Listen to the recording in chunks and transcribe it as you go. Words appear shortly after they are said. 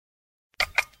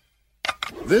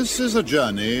This is a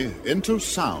journey into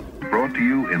sound. Brought to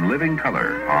you in living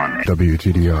color on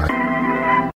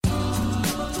WTDI.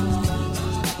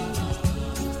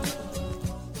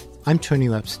 I'm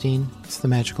Tonio Epstein. It's the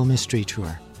Magical Mystery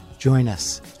Tour. Join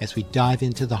us as we dive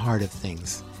into the heart of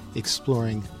things,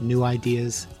 exploring new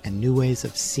ideas and new ways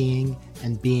of seeing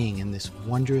and being in this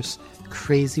wondrous,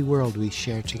 crazy world we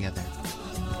share together.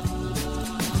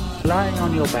 Lying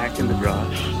on your back in the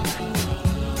grass,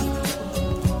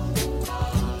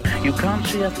 you can't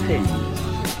see a thing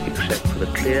except for the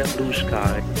clear blue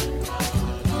sky,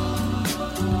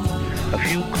 a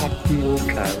few cotton wool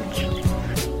clouds,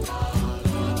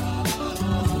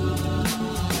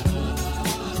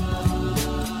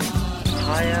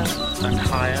 higher and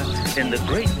higher in the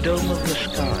great dome of the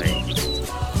sky,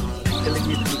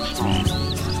 filling it with song.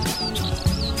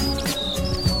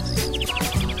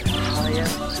 Higher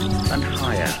and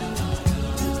higher,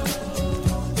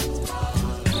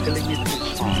 filling it with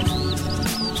song.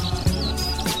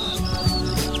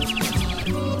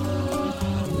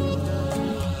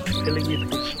 Filling it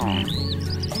with song.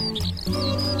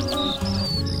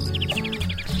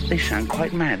 They sound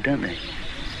quite mad, don't they?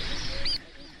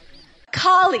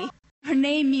 Kali. Her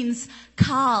name means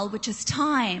Kal, which is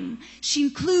time. She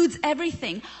includes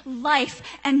everything, life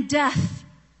and death.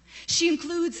 She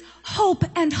includes hope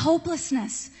and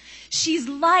hopelessness. She's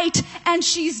light and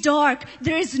she's dark.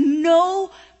 There is no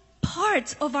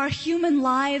part of our human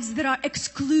lives that are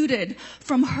excluded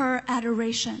from her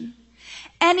adoration.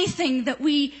 Anything that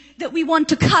we want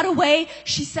to cut away,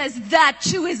 she says, that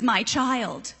too is my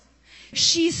child.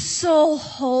 She's so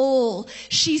whole.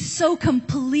 She's so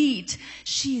complete.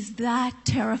 She's that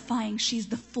terrifying. She's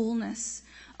the fullness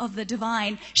of the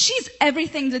divine. She's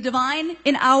everything the divine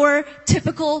in our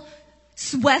typical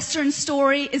Western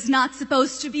story is not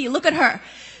supposed to be. Look at her.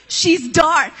 She's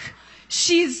dark.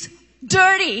 She's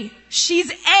dirty.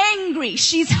 She's angry.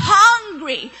 She's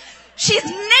hungry. She's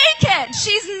naked.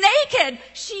 She's naked.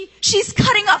 She's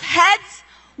cutting off heads.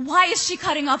 Why is she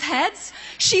cutting off heads?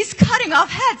 She's cutting off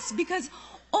heads because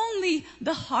only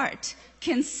the heart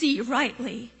can see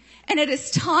rightly. And it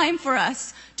is time for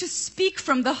us to speak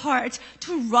from the heart,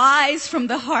 to rise from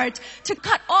the heart, to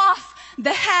cut off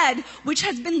the head which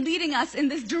has been leading us in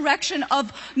this direction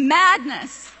of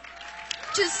madness.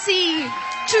 To see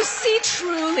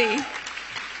truly.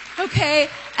 Okay?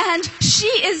 And she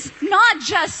is not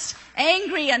just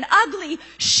angry and ugly.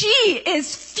 She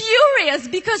is furious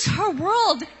because her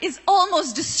world is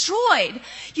almost destroyed.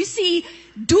 You see,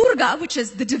 Durga, which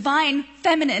is the divine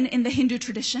feminine in the Hindu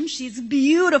tradition, she's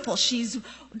beautiful. She's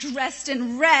dressed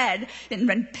in red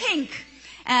and pink,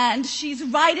 and she's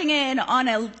riding in on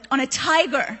a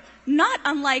tiger. Not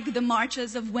unlike the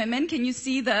marches of women. Can you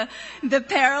see the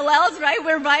parallels, right?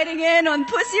 We're riding in on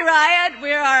Pussy Riot.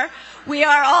 We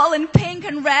are all in pink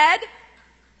and red.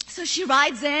 So she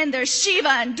rides in, there's Shiva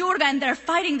and Durga, and they're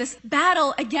fighting this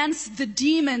battle against the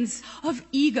demons of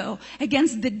ego,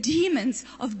 against the demons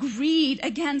of greed,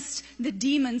 against the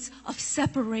demons of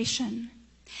separation.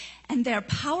 And they're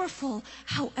powerful.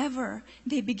 However,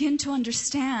 they begin to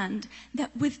understand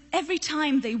that with every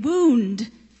time they wound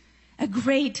a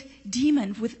great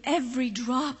demon, with every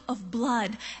drop of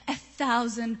blood,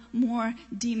 1,000 more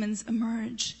demons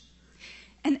emerge.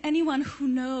 And anyone who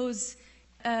knows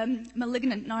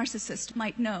malignant narcissist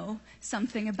might know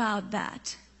something about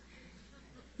that.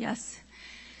 Yes?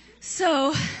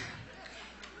 So,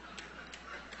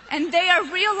 and they are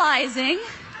realizing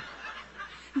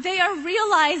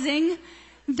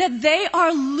that they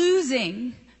are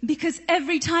losing because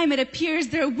every time it appears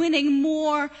they're winning,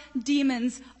 more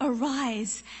demons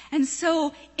arise. And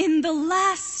so in the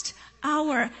last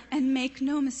hour, and make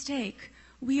no mistake,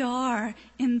 we are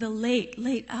in the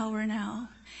late hour now.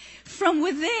 From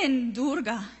within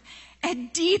Durga, a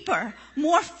deeper,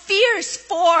 more fierce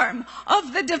form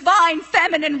of the divine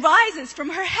feminine rises from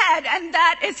her head, and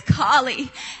that is Kali,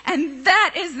 and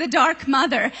that is the Dark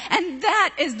Mother, and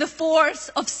that is the force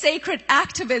of sacred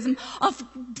activism, of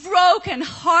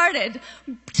broken-hearted,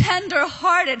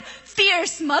 tender-hearted,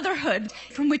 fierce motherhood,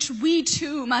 from which we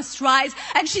too must rise.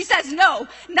 And she says, no,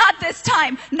 not this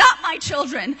time, not my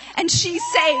children, and she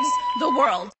saves the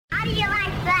world. How do you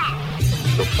like that?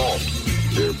 The fault,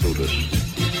 dear Buddhist,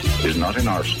 is not in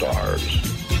our stars,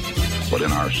 but in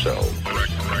ourselves.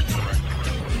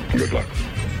 Good luck.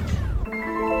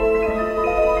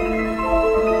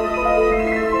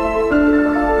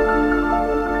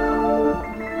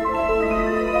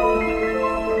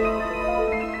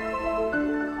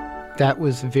 That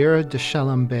was Vera de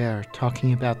Chalambert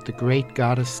talking about the great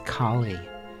goddess Kali.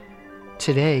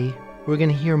 Today, we're going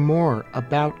to hear more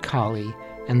about Kali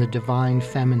and the divine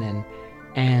feminine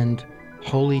and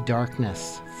Holy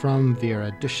Darkness from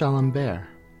Vera de Chalambert.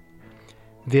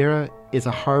 Vera is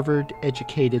a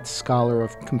Harvard-educated scholar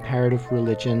of comparative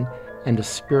religion and a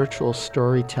spiritual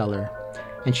storyteller,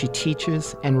 and she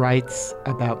teaches and writes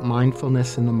about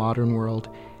mindfulness in the modern world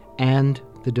and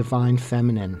the divine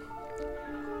feminine.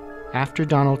 After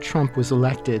Donald Trump was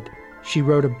elected, she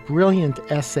wrote a brilliant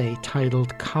essay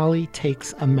titled Kali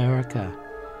Takes America,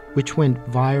 which went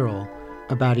viral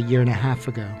about a year and a half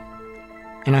ago.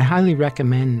 And I highly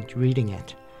recommend reading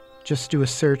it. Just do a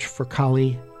search for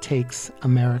Kali Takes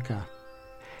America.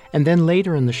 And then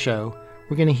later in the show,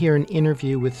 we're going to hear an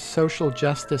interview with social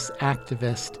justice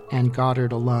activist and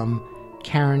Goddard alum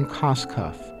Karen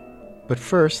Koskoff. But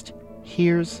first,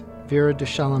 here's Vera de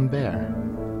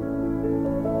Chalambert.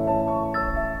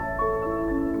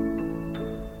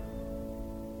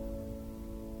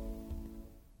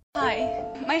 Hi,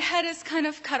 my head is kind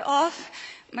of cut off,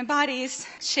 my body is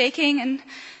shaking, and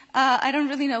I don't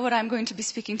really know what I'm going to be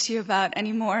speaking to you about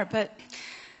anymore, but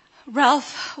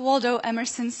Ralph Waldo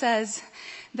Emerson says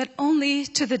that only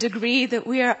to the degree that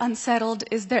we are unsettled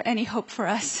is there any hope for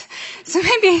us. So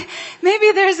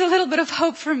maybe there's a little bit of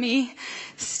hope for me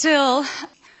still.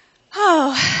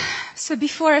 So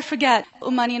before I forget,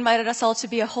 Umani invited us all to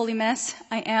be a holy mess.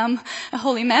 I am a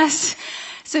holy mess.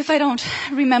 So if I don't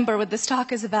remember what this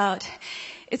talk is about,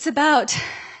 it's about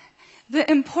the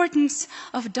importance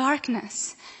of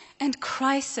darkness and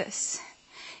crisis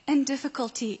and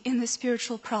difficulty in the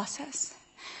spiritual process.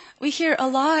 We hear a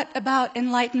lot about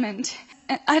enlightenment,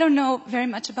 and I don't know very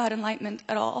much about enlightenment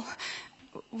at all.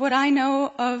 What I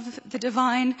know of the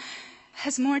divine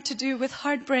has more to do with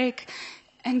heartbreak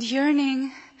and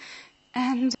yearning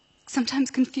and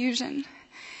sometimes confusion.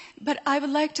 But I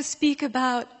would like to speak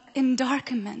about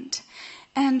endarkenment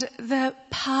and the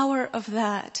power of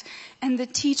that and the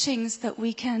teachings that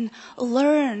we can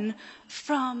learn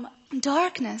from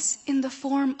darkness in the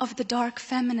form of the dark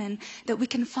feminine that we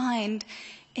can find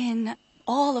in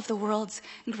all of the world's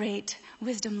great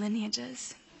wisdom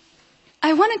lineages.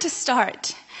 I wanted to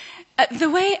start the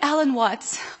way Alan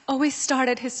Watts always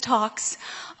started his talks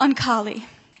on Kali.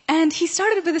 And he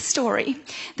started with a story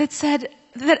that said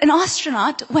that an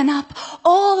astronaut went up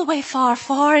all the way far,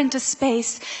 far into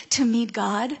space to meet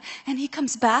God. And he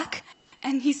comes back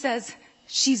and he says,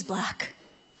 "She's black."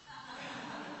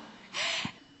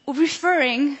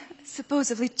 Referring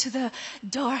supposedly to the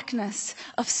darkness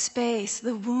of space,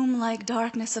 the womb-like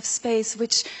darkness of space,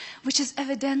 which is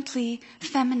evidently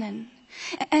feminine.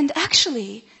 And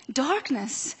actually,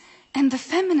 darkness and the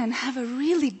feminine have a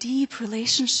really deep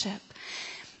relationship.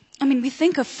 I mean, we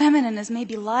think of feminine as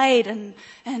maybe light and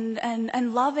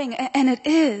loving, and it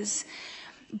is.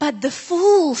 But the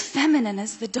full feminine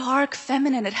is the dark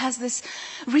feminine. It has this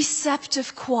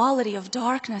receptive quality of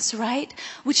darkness, right?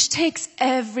 Which takes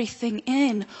everything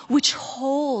in, which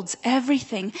holds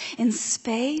everything in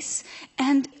space.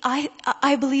 And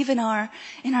I believe in our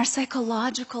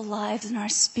psychological lives, in our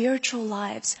spiritual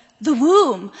lives, the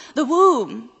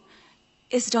womb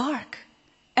is dark.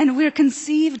 And we're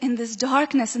conceived in this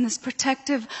darkness, in this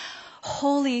protective,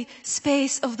 holy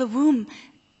space of the womb.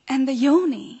 And the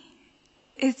yoni,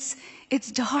 it's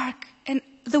dark. And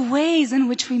the ways in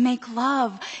which we make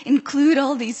love include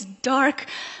all these dark,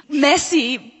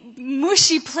 messy,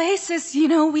 mushy places. You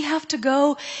know, we have to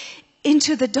go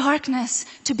into the darkness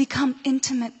to become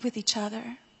intimate with each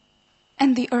other.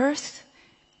 And the earth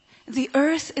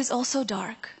is also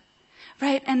dark,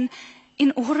 right? And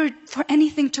in order for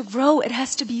anything to grow, it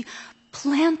has to be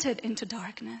planted into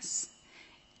darkness.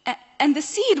 And the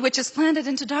seed which is planted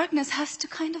into darkness has to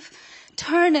kind of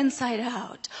turn inside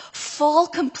out, fall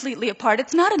completely apart.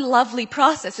 It's not a lovely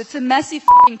process. It's a messy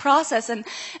process. And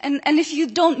if you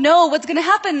don't know what's going to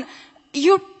happen,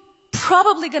 you're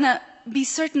probably going to be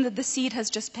certain that the seed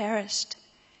has just perished,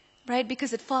 right?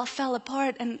 Because it fell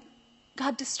apart and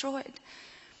God destroyed.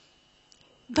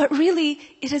 But really,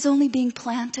 it is only being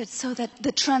planted so that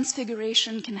the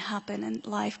transfiguration can happen and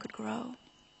life could grow.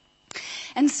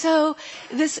 And so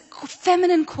this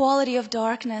feminine quality of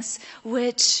darkness,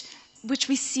 which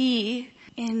we see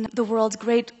in the world's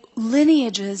great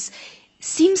lineages,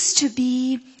 seems to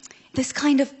be this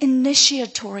kind of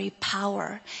initiatory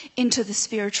power into the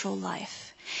spiritual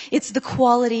life. It's the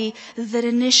quality that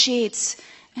initiates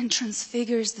and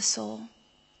transfigures the soul.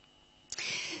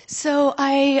 So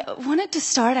I wanted to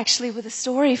start actually with a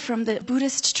story from the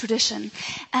Buddhist tradition.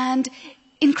 And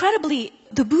incredibly,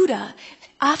 the Buddha,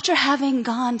 after having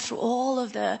gone through all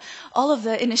of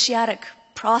the initiatic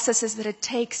processes that it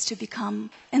takes to become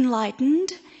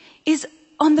enlightened, is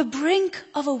on the brink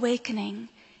of awakening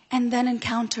and then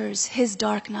encounters his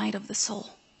dark night of the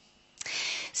soul.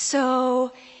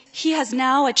 So he has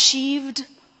now achieved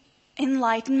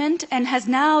enlightenment and has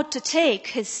now to take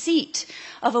his seat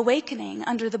of awakening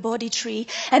under the Bodhi tree.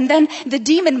 And then the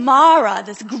demon Mara,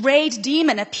 this great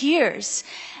demon, appears.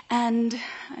 And,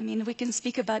 we can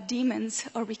speak about demons,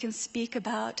 or we can speak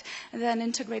about the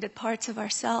unintegrated parts of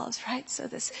ourselves, right? So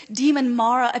this demon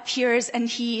Mara appears, and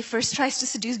he first tries to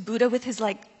seduce Buddha with his,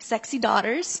 sexy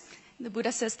daughters. The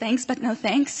Buddha says, thanks, but no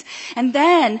thanks. And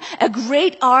then a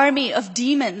great army of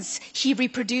demons he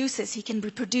reproduces. He can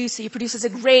reproduce. He produces a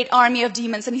great army of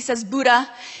demons. And he says, Buddha,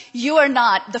 you are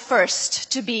not the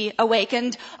first to be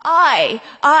awakened. I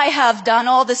have done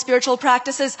all the spiritual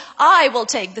practices. I will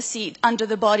take the seat under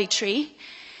the Bodhi tree.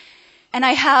 And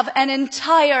I have an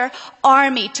entire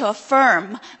army to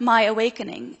affirm my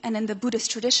awakening. And in the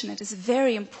Buddhist tradition, it is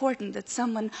very important that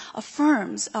someone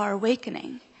affirms our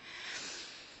awakening.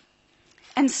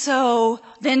 And so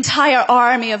the entire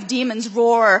army of demons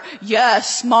roar,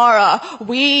 yes, Mara,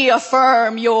 we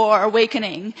affirm your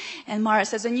awakening. And Mara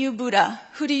says, and you, Buddha,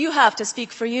 who do you have to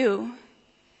speak for you?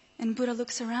 And Buddha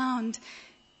looks around,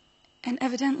 and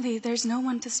evidently there's no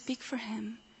one to speak for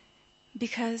him,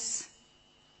 because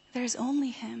there's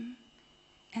only him.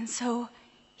 And so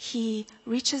he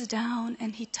reaches down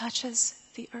and he touches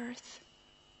the earth.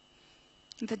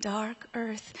 The dark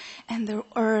earth, and the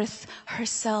earth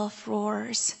herself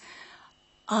roars,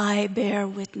 I bear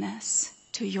witness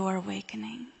to your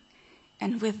awakening.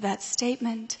 And with that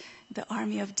statement, the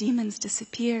army of demons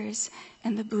disappears,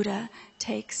 and the Buddha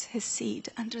takes his seat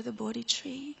under the Bodhi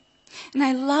tree. And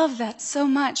I love that so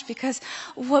much, because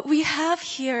what we have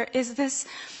here is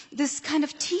this kind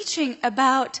of teaching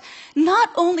about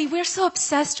not only, we're so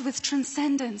obsessed with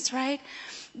transcendence, right?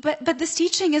 But this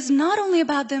teaching is not only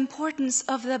about the importance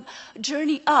of the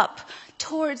journey up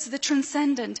towards the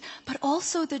transcendent, but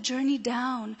also the journey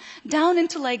down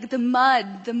into the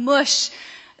mud, the mush,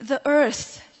 the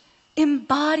earth,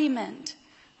 embodiment,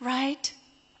 right?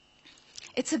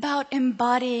 It's about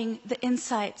embodying the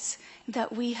insights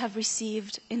that we have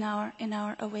received in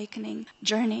our awakening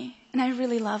journey. And I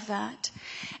really love that.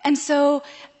 And so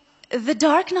the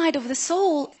dark night of the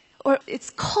soul, or it's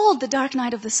called the dark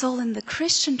night of the soul in the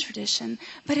Christian tradition,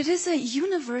 but it is a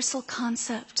universal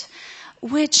concept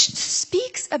which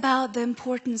speaks about the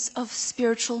importance of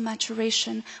spiritual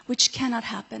maturation, which cannot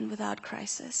happen without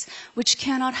crisis, which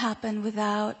cannot happen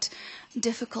without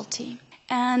difficulty.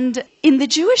 And in the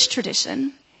Jewish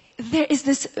tradition, there is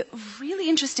this really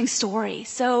interesting story.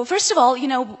 So first of all,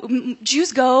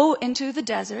 Jews go into the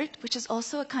desert, which is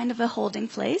also a kind of a holding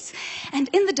place. And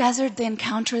in the desert, they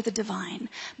encounter the divine.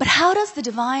 But how does the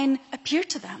divine appear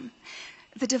to them?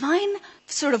 The divine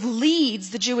sort of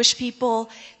leads the Jewish people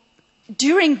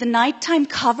during the nighttime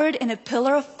covered in a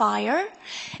pillar of fire,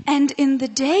 and in the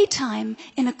daytime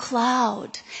in a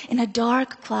cloud, in a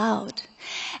dark cloud.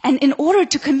 And in order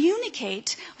to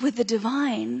communicate with the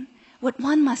divine, what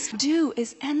one must do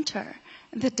is enter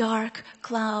the dark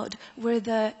cloud where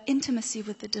the intimacy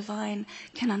with the divine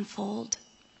can unfold.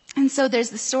 And so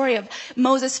there's the story of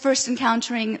Moses first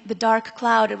encountering the dark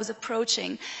cloud. It was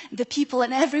approaching the people,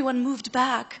 and everyone moved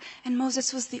back. And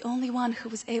Moses was the only one who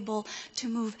was able to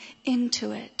move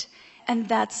into it. And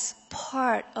that's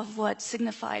part of what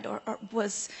signified or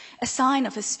was a sign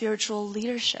of his spiritual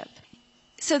leadership.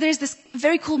 So there's this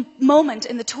very cool moment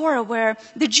in the Torah where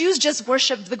the Jews just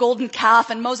worshipped the golden calf,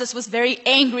 and Moses was very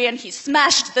angry, and he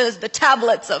smashed the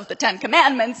tablets of the Ten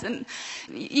Commandments. And,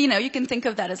 you can think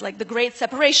of that as the great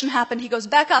separation happened. He goes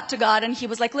back up to God, and he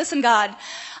was like, listen, God,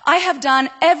 I have done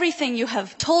everything you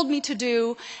have told me to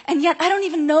do, and yet I don't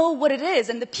even know what it is,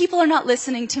 and the people are not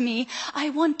listening to me.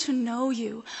 I want to know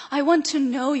you. I want to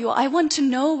know you. I want to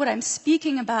know what I'm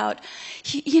speaking about.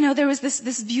 There was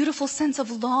this beautiful sense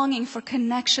of longing for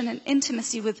connection and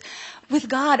intimacy with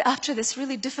God after this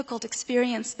really difficult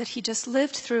experience that he just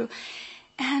lived through.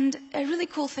 And a really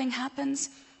cool thing happens.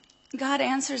 God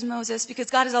answers Moses,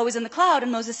 because God is always in the cloud,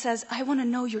 and Moses says, I want to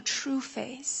know your true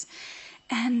face.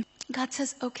 And God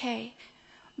says, okay,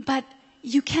 but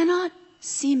you cannot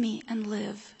see me and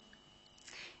live.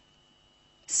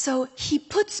 So he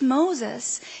puts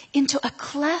Moses into a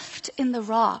cleft in the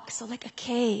rock, so like a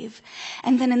cave.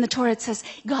 And then in the Torah it says,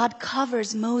 God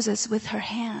covers Moses with her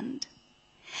hand.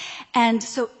 And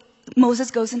so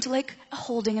Moses goes into a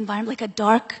holding environment, like a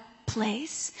dark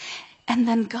place. And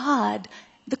then God,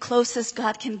 the closest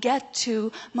God can get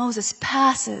to Moses,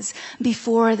 passes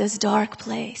before this dark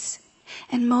place.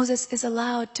 And Moses is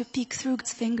allowed to peek through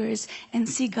God's fingers and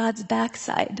see God's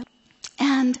backside.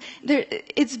 And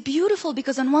it's beautiful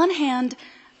because on one hand,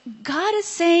 God is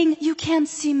saying, you can't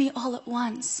see me all at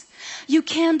once. You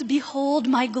can't behold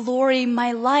my glory,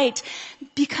 my light,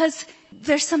 because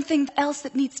there's something else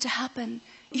that needs to happen.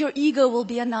 Your ego will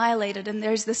be annihilated, and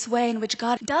there's this way in which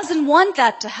God doesn't want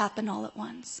that to happen all at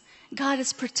once. God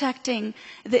is protecting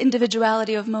the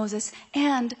individuality of Moses,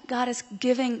 and God is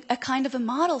giving a kind of a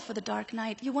model for the dark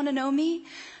night. You want to know me?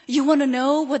 You want to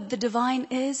know what the divine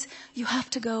is? You have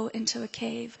to go into a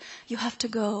cave. You have to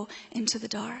go into the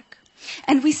dark.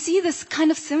 And we see this kind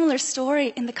of similar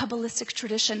story in the Kabbalistic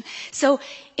tradition. So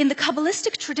in the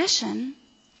Kabbalistic tradition,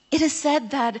 it is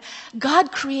said that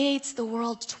God creates the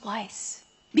world twice.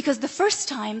 Because the first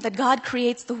time that God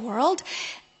creates the world,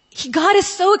 God is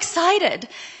so excited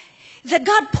that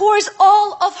God pours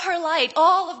all of her light,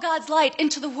 all of God's light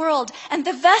into the world. And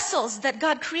the vessels that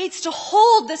God creates to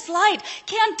hold this light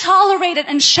can't tolerate it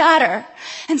and shatter.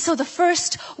 And so the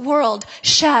first world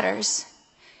shatters.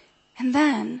 And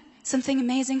then something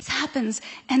amazing happens,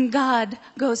 and God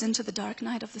goes into the dark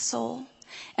night of the soul.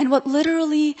 And what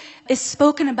literally is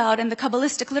spoken about in the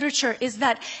Kabbalistic literature is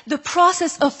that the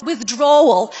process of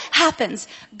withdrawal happens.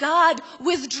 God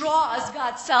withdraws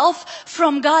God's self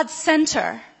from God's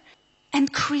center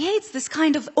and creates this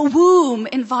kind of a womb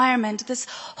environment, this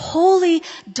holy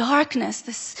darkness,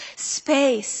 this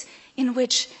space in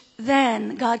which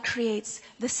then God creates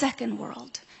the second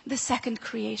world, the second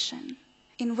creation,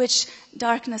 in which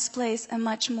darkness plays a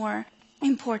much more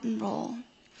important role.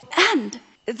 And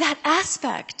that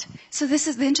aspect, so this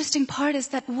is the interesting part, is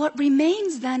that what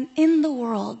remains then in the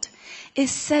world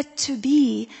is said to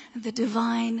be the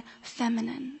divine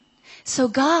feminine. So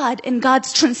God, in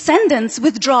God's transcendence,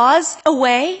 withdraws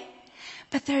away,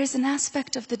 but there is an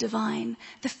aspect of the divine,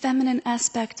 the feminine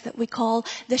aspect that we call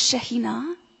the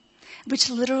Shekhinah, which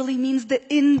literally means the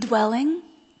indwelling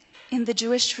in the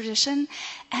Jewish tradition,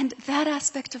 and that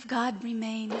aspect of God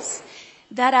remains.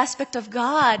 That aspect of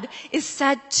God is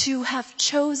said to have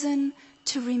chosen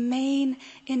to remain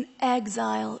in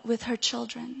exile with her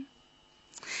children.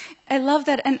 I love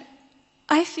that, and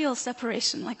I feel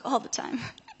separation like all the time.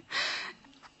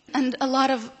 And a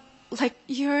lot of like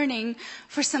yearning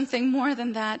for something more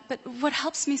than that. But what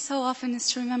helps me so often is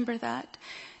to remember that.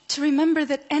 To remember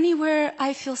that anywhere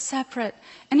I feel separate,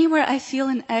 anywhere I feel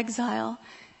in exile,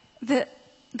 that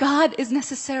God is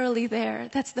necessarily there.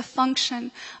 That's the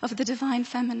function of the divine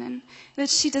feminine. That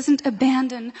she doesn't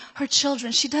abandon her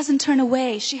children. She doesn't turn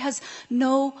away. She has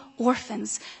no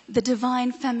orphans. The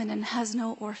divine feminine has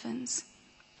no orphans.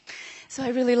 So I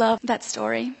really love that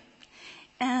story.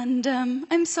 And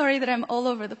I'm sorry that I'm all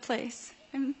over the place.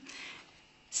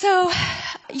 So,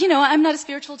 I'm not a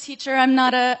spiritual teacher. I'm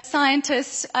not a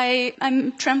scientist.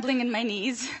 I'm trembling in my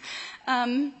knees.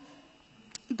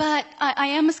 But I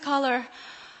am a scholar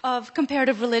of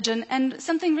comparative religion, and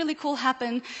something really cool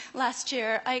happened last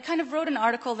year. I kind of wrote an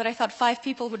article that I thought 5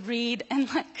 people would read, and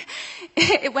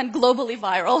it went globally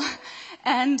viral,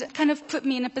 and kind of put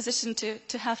me in a position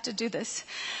to have to do this.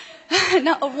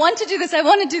 Now, I want to do this,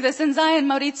 and Zaya and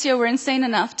Maurizio were insane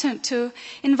enough to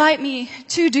invite me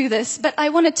to do this, but I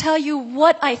want to tell you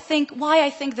what I think, why I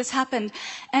think this happened,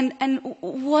 and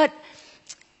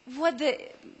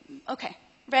okay.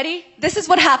 Ready? This is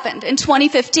what happened in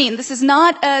 2015. This is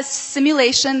not a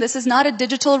simulation. This is not a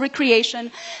digital recreation.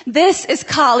 This is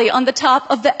Kali on the top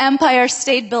of the Empire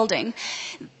State Building.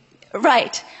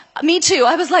 Right. Me too.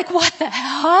 I was like, what the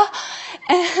hell?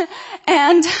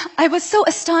 And I was so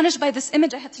astonished by this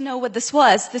image, I had to know what this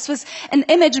was. This was an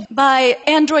image by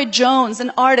Android Jones,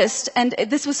 an artist, and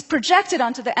this was projected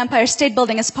onto the Empire State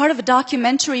Building as part of a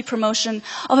documentary promotion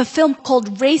of a film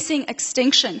called Racing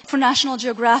Extinction for National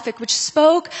Geographic, which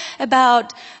spoke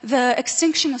about the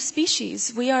extinction of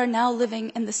species. We are now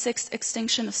living in the 6th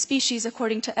extinction of species,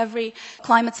 according to every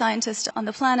climate scientist on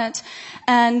the planet.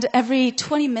 And every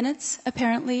 20 minutes,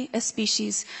 apparently, a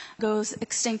species goes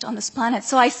extinct on this planet.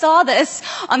 So I saw this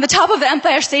on the top of the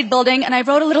Empire State Building, and I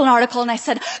wrote a little article, and I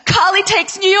said, Kali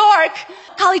takes New York!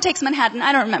 Kali takes Manhattan.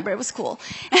 I don't remember. It was cool.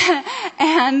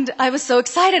 And I was so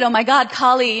excited. Oh, my God,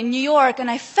 Kali in New York. And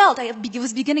I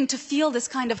was beginning to feel this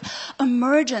kind of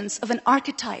emergence of an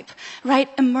archetype, right?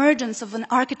 Emergence of an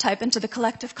archetype into the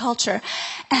collective culture.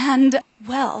 And,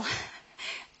 well,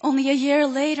 only a year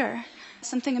later,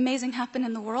 something amazing happened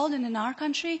in the world and in our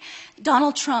country.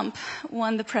 Donald Trump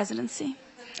won the presidency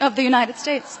of the United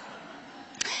States.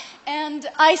 And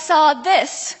I saw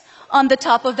this on the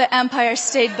top of the Empire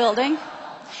State Building.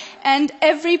 And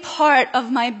every part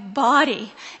of my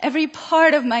body, every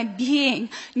part of my being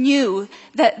knew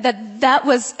that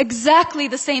was exactly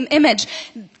the same image.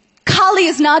 Kali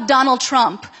is not Donald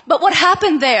Trump. But what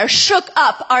happened there shook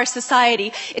up our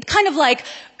society. It kind of like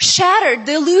shattered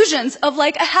the illusions of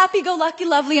like a happy-go-lucky,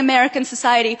 lovely American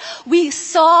society. We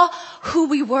saw who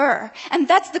we were. And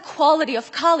that's the quality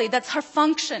of Kali. That's her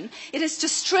function. It is to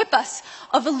strip us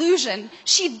of illusion.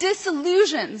 She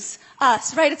disillusions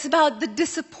us, right? It's about the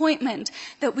disappointment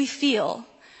that we feel.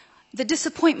 The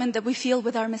disappointment that we feel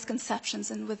with our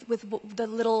misconceptions and with the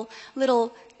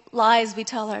little lies we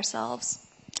tell ourselves.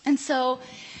 And so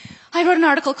I wrote an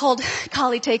article called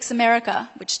Kali Takes America,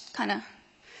 which kind of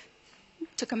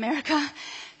took America.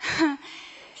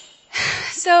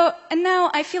 And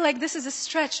now I feel like this is a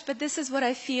stretch, but this is what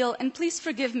I feel. And please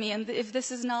forgive me if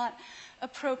this is not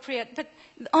appropriate. But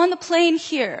on the plane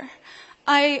here,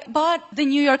 I bought the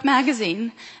New York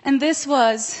Magazine, and this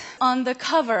was on the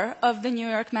cover of the New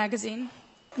York Magazine,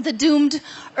 the Doomed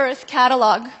Earth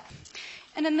catalog.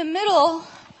 And in the middle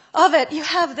of it, you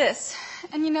have this.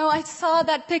 And I saw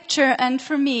that picture, and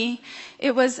for me,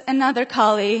 it was another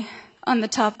Kali on the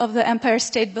top of the Empire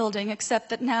State Building,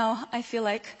 except that now I feel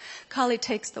like Kali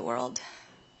takes the world.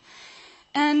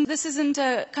 And this isn't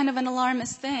a kind of an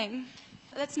alarmist thing.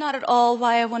 That's not at all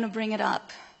why I want to bring it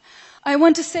up. I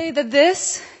want to say that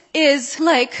this is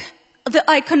like the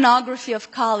iconography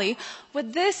of Kali.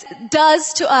 What this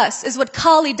does to us is what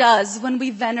Kali does when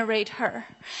we venerate her.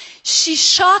 She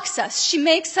shocks us. She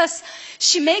makes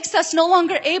us no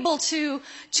longer able to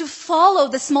follow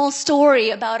the small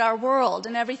story about our world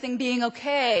and everything being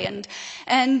okay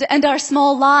and our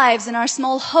small lives and our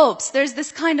small hopes. There's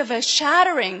this kind of a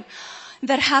shattering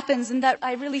that happens, and that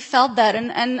I really felt that.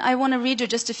 And I want to read you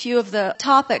just a few of the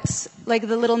topics, like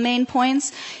the little main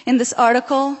points in this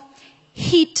article.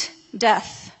 Heat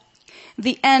death,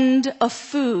 the end of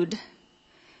food,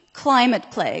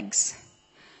 climate plagues,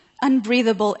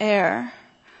 unbreathable air,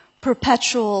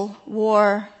 perpetual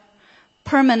war,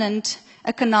 permanent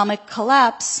economic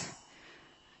collapse.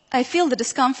 I feel the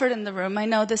discomfort in the room. I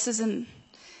know this isn't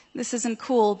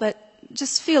cool, but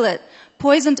just feel it.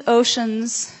 Poisoned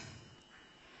oceans.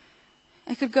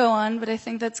 I could go on, but I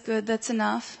think that's good. That's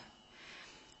enough.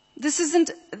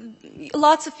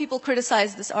 Lots of people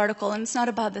criticize this article, and it's not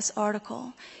about this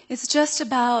article. It's just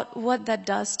about what that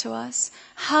does to us,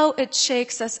 how it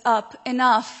shakes us up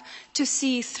enough to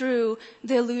see through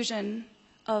the illusion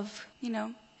of,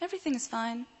 everything is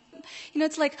fine.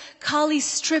 It's like Kali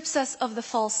strips us of the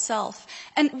false self.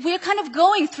 And we're kind of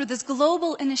going through this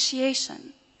global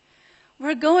initiation.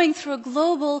 We're going through a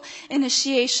global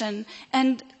initiation,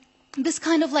 and this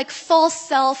kind of like false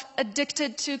self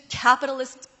addicted to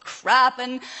capitalist crap.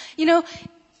 And,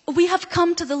 we have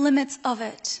come to the limits of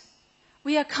it.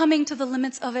 We are coming to the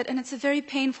limits of it, and it's a very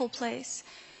painful place.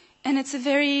 And it's a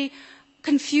very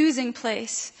confusing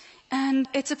place. And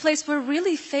it's a place where we're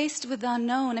really faced with the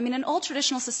unknown. I mean, in all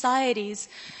traditional societies,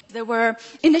 there were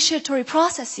initiatory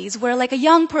processes where like a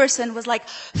young person was like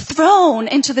thrown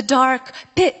into the dark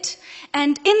pit.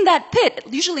 And in that pit,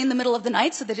 usually in the middle of the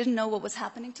night, so they didn't know what was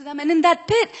happening to them, and in that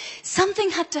pit, something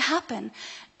had to happen,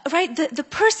 right? The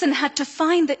person had to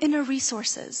find the inner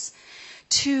resources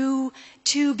to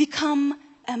become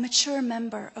a mature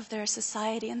member of their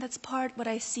society. And that's part what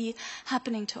I see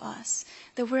happening to us,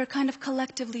 that we're kind of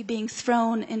collectively being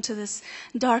thrown into this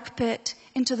dark pit,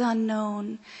 into the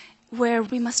unknown, where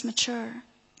we must mature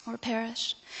or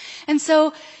perish. And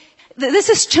so this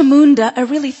is Chamunda, a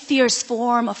really fierce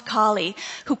form of Kali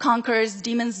who conquers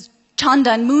demons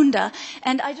Chanda and Munda.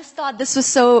 And I just thought this was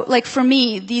so, like for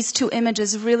me, these two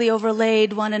images really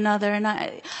overlaid one another. And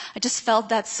I just felt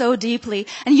that so deeply.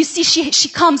 And you see, she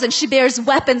comes and she bears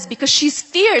weapons because she's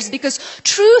fierce, because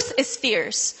truth is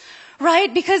fierce.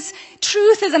 Right? Because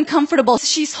truth is uncomfortable.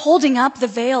 She's holding up the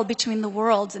veil between the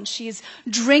worlds, and she's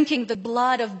drinking the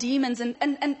blood of demons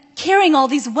and carrying all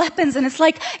these weapons. And it's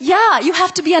like, yeah, you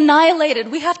have to be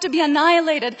annihilated. We have to be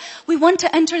annihilated. We want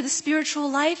to enter the spiritual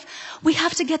life. We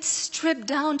have to get stripped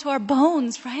down to our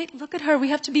bones, right? Look at her. We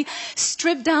have to be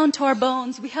stripped down to our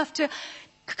bones. We have to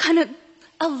kind of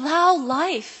allow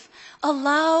life,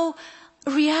 allow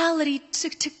reality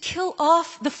to kill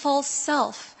off the false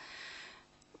self.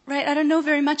 Right? I don't know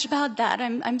very much about that.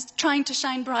 I'm trying to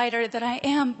shine brighter than I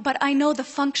am, but I know the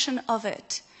function of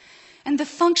it. And the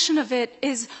function of it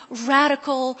is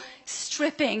radical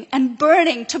stripping and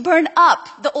burning, to burn up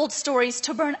the old stories,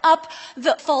 to burn up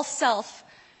the false self.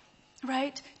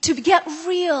 Right? To get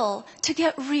real, to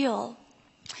get real.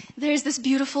 There's this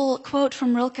beautiful quote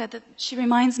from Rilke that she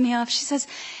reminds me of. She says,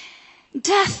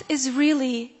 "Death is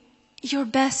really your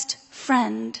best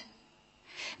friend,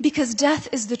 because death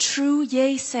is the true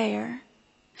yea-sayer.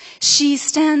 She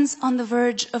stands on the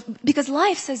verge of, because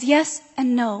life says yes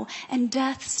and no, and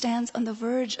death stands on the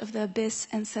verge of the abyss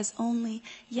and says only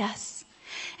yes.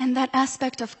 And that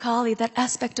aspect of Kali, that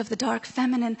aspect of the dark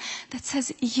feminine that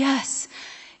says yes,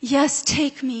 yes,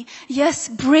 take me, yes,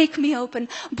 break me open,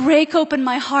 break open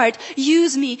my heart,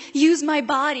 use me, use my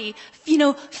body,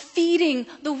 feeding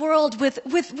the world with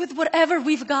whatever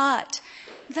we've got.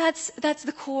 That's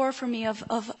the core for me of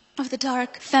the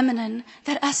dark feminine,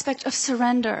 that aspect of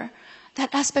surrender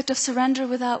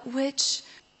without which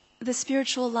the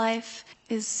spiritual life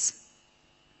is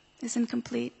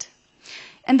incomplete.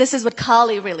 And this is what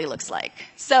Kali really looks like.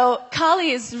 So Kali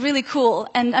is really cool,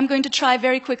 and I'm going to try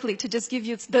very quickly to just give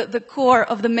you the core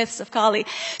of the myths of Kali.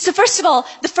 So first of all,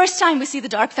 the first time we see the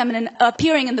dark feminine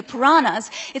appearing in the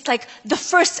Puranas, it's like the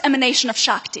first emanation of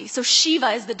Shakti. So Shiva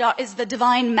is the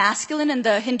divine masculine in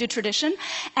the Hindu tradition,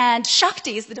 and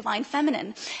Shakti is the divine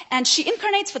feminine. And she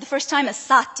incarnates for the first time as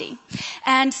Sati.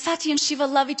 And Sati and Shiva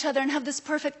love each other and have this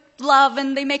perfect love,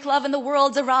 and they make love and the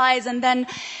worlds arise. And then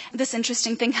this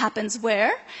interesting thing happens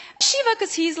where Shiva,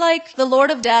 because he's like the Lord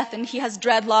of Death and he has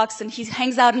dreadlocks and he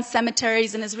hangs out in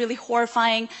cemeteries and is really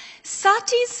horrifying,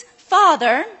 Sati's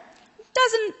father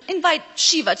doesn't invite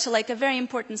Shiva to like a very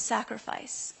important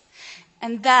sacrifice.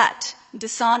 And that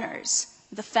dishonors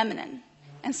the feminine.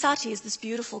 And Sati is this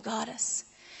beautiful goddess.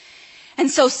 And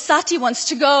so Sati wants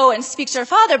to go and speak to her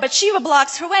father, but Shiva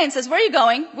blocks her way and says, "Where are you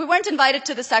going? We weren't invited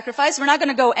to the sacrifice. We're not going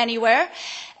to go anywhere."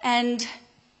 And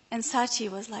Sati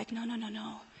was like, no.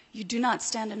 You do not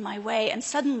stand in my way. And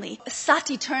suddenly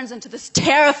Sati turns into this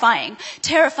terrifying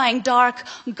dark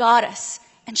goddess.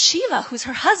 And Shiva, who's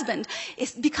her husband,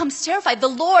 becomes terrified. The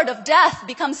Lord of Death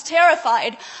becomes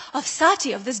terrified of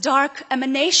Sati, of this dark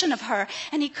emanation of her.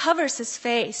 And he covers his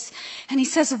face. And he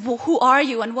says, "Well, who are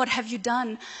you and what have you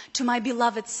done to my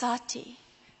beloved Sati?"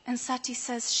 And Sati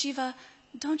says, "Shiva,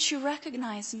 don't you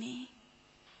recognize me?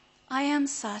 I am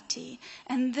Sati,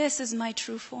 and this is my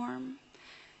true form."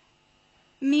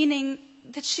 Meaning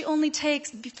that she only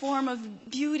takes the form of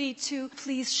beauty to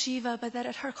please Shiva, but that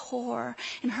at her core,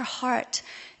 in her heart,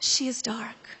 she is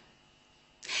dark.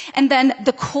 And then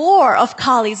the core of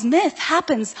Kali's myth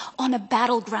happens on a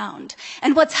battleground.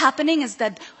 And what's happening is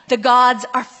that the gods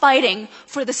are fighting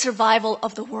for the survival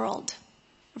of the world,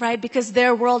 right? Because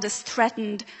their world is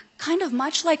threatened, kind of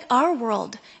much like our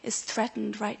world is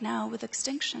threatened right now with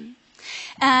extinction.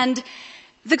 And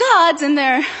the gods, in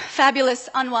their fabulous,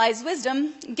 unwise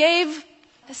wisdom, gave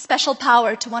a special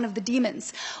power to one of the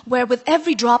demons, where with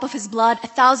every drop of his blood,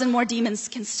 1,000 more demons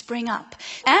can spring up.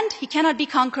 And he cannot be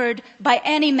conquered by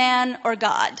any man or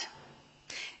god.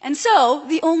 And so,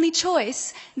 the only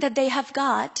choice that they have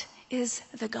got is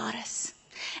the goddess.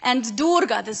 And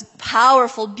Durga, this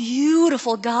powerful,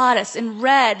 beautiful goddess in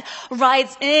red,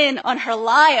 rides in on her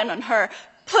lion, on her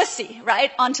pussy,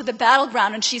 right, onto the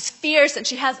battleground, and she's fierce and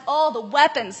she has all the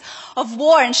weapons of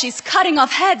war and she's cutting off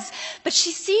heads. But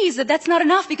she sees that that's not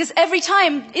enough, because every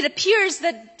time it appears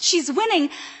that she's winning,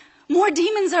 more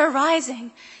demons are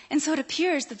arising. And so it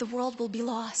appears that the world will be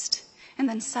lost. And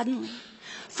then suddenly,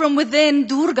 from within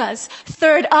Durga's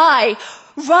third eye,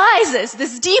 rises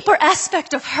this deeper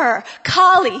aspect of her,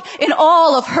 Kali, in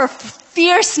all of her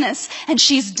fierceness. And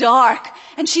she's dark,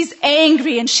 and she's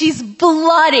angry, and she's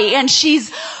bloody, and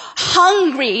she's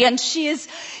hungry, and she's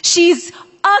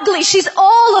ugly. She's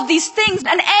all of these things,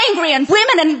 and angry, and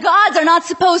women and gods are not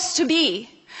supposed to be,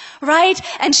 right?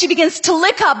 And she begins to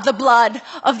lick up the blood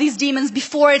of these demons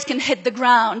before it can hit the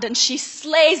ground, and she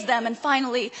slays them, and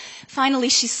finally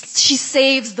she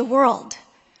saves the world.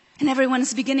 And everyone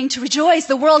is beginning to rejoice.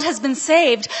 The world has been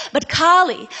saved. But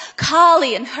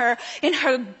Kali in her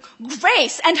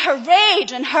grace and her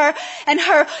rage and her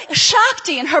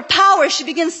Shakti and her power, she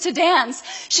begins to dance.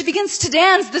 She begins to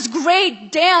dance this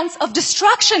great dance of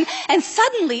destruction. And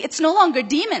suddenly it's no longer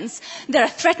demons that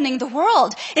are threatening the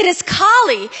world. It is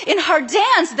Kali in her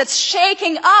dance that's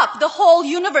shaking up the whole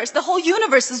universe. The whole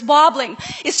universe is wobbling,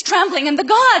 is trembling, and the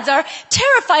gods are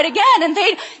terrified again, and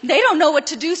they don't know what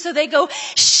to do, so they go,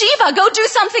 "Shiva, go do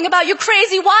something about your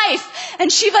crazy wife."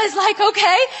 And Shiva is like,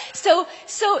 "Okay." So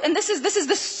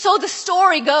the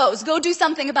story goes, go do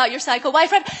something about your psycho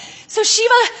wife, right? So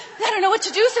Shiva, I don't know what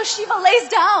to do, so Shiva lays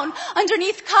down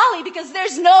underneath Kali, because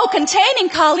there's no containing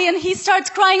Kali, and he starts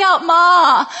crying out,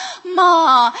 "Ma,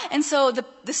 Ma." And so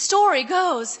the story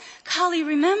goes, Kali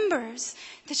remembers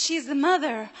that she's the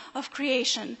mother of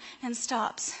creation and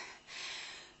stops.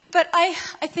 But I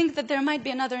think that there might be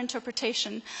another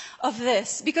interpretation of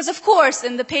this. Because, of course,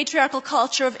 in the patriarchal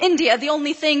culture of India, the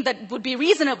only thing that would be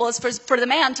reasonable is for the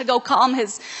man to go calm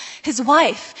his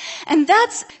wife. And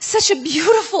that's such a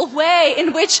beautiful way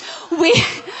in which we,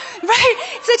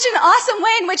 right? Such an awesome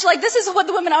way in which, like, this is what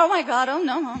the women are. Oh, my God, oh,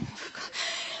 no.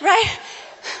 Right?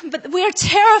 But we are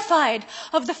terrified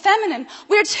of the feminine.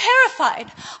 We are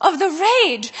terrified of the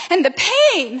rage and the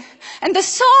pain and the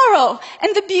sorrow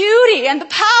and the beauty and the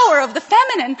power of the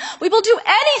feminine. We will do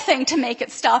anything to make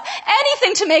it stop.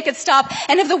 Anything to make it stop.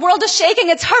 And if the world is shaking,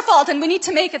 it's her fault and we need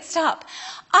to make it stop.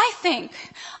 I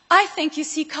think you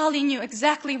see, Kali knew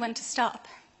exactly when to stop.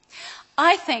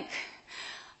 I think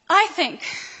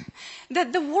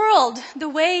that the world, the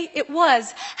way it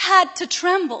was, had to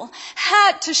tremble,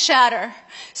 had to shatter,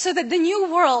 so that the new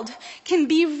world can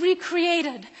be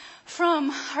recreated from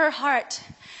her heart.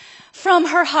 From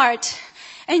her heart,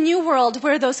 a new world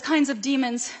where those kinds of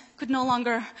demons could no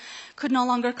longer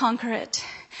conquer it.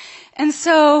 And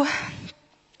so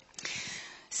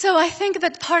I think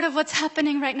that part of what's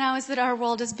happening right now is that our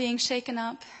world is being shaken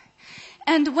up.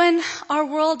 And when our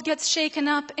world gets shaken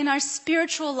up in our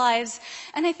spiritual lives,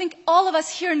 and I think all of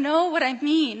us here know what I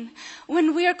mean,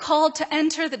 when we are called to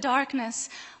enter the darkness,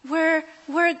 where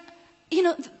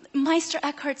Meister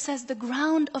Eckhart says the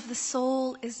ground of the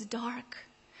soul is dark,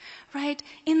 right?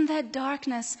 In that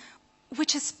darkness,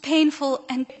 which is painful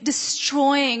and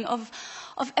destroying of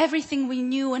everything we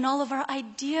knew and all of our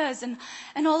ideas and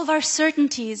all of our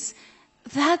certainties,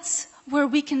 that's where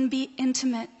we can be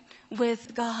intimate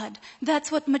with God.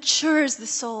 That's what matures the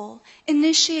soul,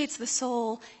 initiates the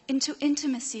soul into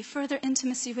intimacy, further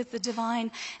intimacy with the divine,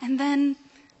 and then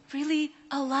really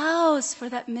allows for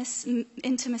that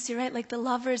intimacy, right? Like the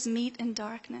lovers meet in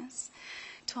darkness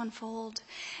to unfold.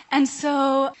 And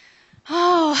so,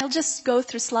 I'll just go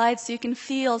through slides so you can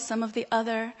feel some of the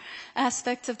other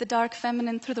aspects of the dark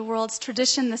feminine through the world's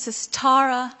tradition. This is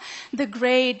Tara, the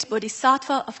great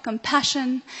bodhisattva of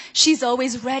compassion. She's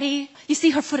always ready. You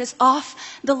see her foot is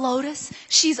off the lotus.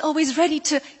 She's always ready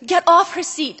to get off her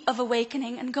seat of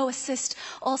awakening and go assist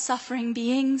all suffering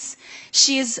beings.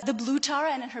 She is the blue Tara,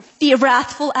 and in her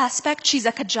wrathful aspect, she's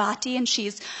a Kajati, and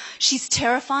she's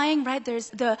terrifying, right? There's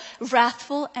the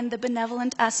wrathful and the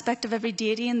benevolent aspect of every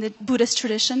deity in the Buddhist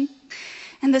tradition.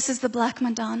 And this is the Black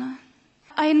Madonna.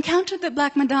 I encountered the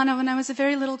Black Madonna when I was a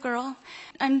very little girl.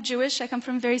 I'm Jewish. I come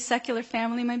from a very secular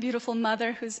family. My beautiful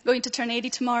mother, who's going to turn 80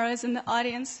 tomorrow, is in the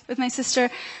audience with my sister.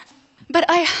 But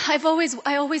the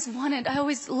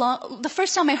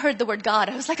first time I heard the word God,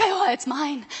 I was like, oh, it's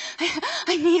mine.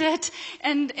 I need it.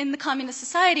 And in the communist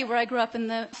society where I grew up in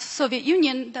the Soviet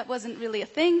Union, that wasn't really a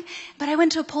thing. But I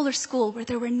went to a polar school where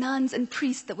there were nuns and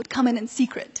priests that would come in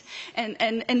secret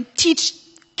and teach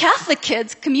Catholic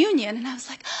kids communion. And I was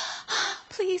like,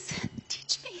 please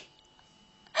teach me.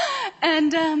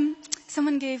 And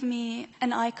someone gave me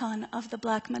an icon of the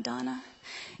Black Madonna.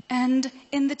 And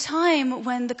in the time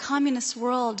when the communist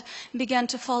world began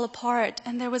to fall apart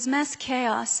and there was mass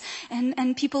chaos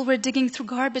and people were digging through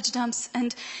garbage dumps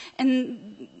and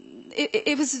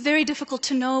it was very difficult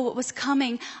to know what was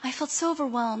coming, I felt so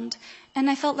overwhelmed. And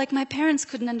I felt like my parents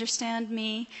couldn't understand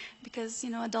me because,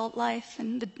 adult life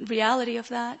and the reality of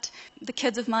that. The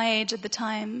kids of my age at the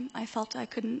time, I felt I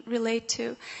couldn't relate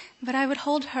to. But I would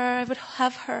hold her, I would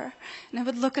have her, and I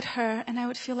would look at her, and I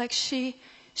would feel like she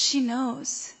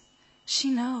knows. She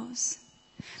knows.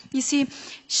 You see,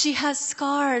 she has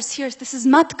scars here. This is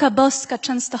Matka Boska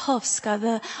Częstochowska,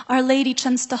 the Our Lady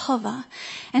Częstochowa.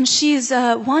 And she is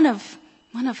one of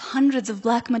hundreds of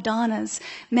Black Madonnas.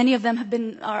 Many of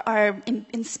them are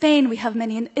in Spain. We have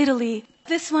many in Italy.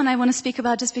 This one I want to speak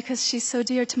about just because she's so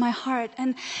dear to my heart.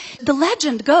 And the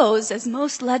legend goes, as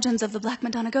most legends of the Black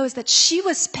Madonna goes, that she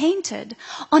was painted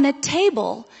on a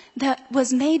table that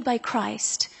was made by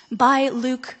Christ, by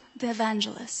Luke the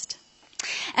Evangelist.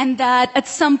 And that at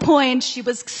some point she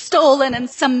was stolen and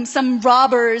some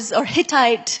robbers or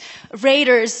Hittite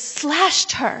raiders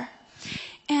slashed her.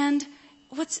 And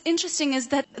what's interesting is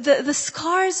that the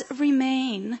scars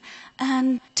remain,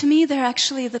 and to me they're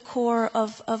actually the core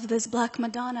of this Black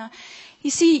Madonna.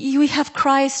 You see, we have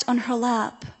Christ on her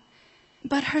lap,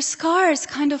 but her scars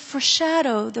kind of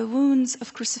foreshadow the wounds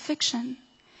of crucifixion.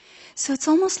 So it's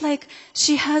almost like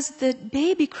she has the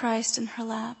baby Christ in her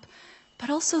lap, but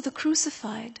also the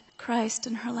crucified Christ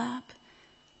in her lap.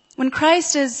 When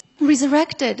Christ is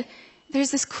resurrected, there's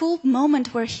this cool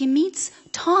moment where he meets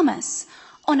Thomas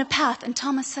on a path, and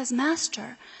Thomas says,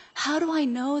 "Master, how do I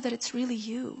know that it's really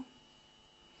you?"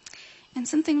 And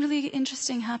something really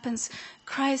interesting happens.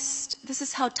 Christ, this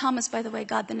is how Thomas, by the way,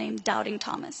 got the name Doubting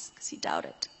Thomas, because he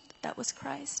doubted that was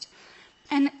Christ.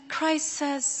 And Christ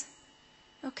says,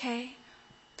 okay,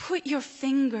 put your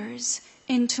fingers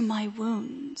into my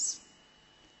wounds.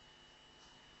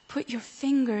 Put your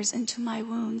fingers into my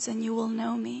wounds and you will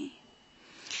know me.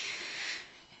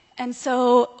 And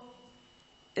so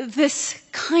this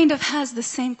kind of has the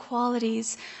same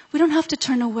qualities. We don't have to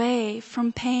turn away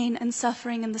from pain and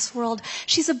suffering in this world.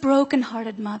 She's a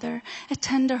broken-hearted mother, a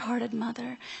tender-hearted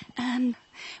mother. And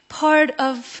part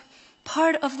of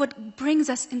what brings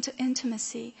us into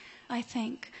intimacy, I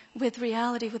think, with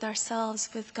reality, with ourselves,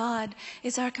 with God,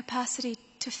 is our capacity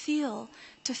to feel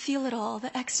it all,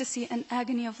 the ecstasy and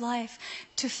agony of life,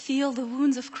 to feel the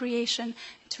wounds of creation,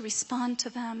 to respond to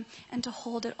them, and to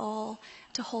hold it all,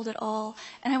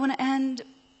 And I want to end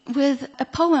with a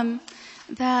poem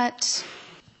that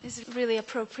is really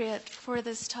appropriate for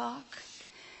this talk.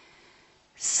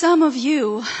 Some of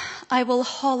you I will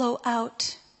hollow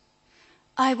out.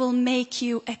 I will make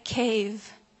you a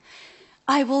cave.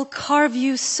 I will carve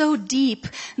you so deep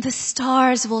the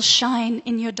stars will shine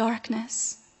in your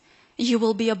darkness. You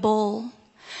will be a bowl.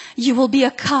 You will be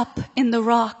a cup in the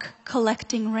rock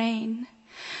collecting rain.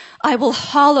 I will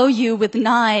hollow you with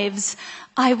knives.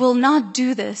 I will not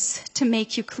do this to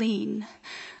make you clean.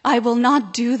 I will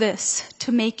not do this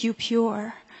to make you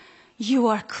pure. You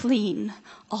are clean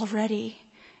already.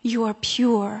 You are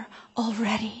pure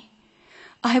already.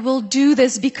 I will do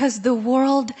this because the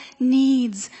world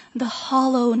needs the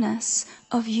hollowness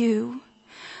of you.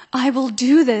 I will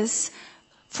do this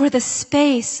for the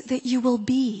space that you will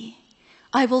be.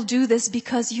 I will do this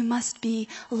because you must be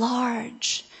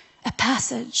large, a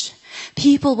passage.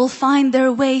 People will find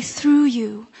their way through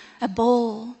you, a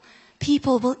bowl.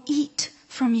 People will eat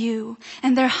from you,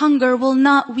 and their hunger will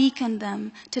not weaken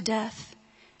them to death.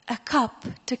 A cup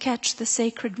to catch the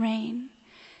sacred rain.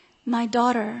 My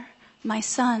daughter, my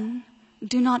son,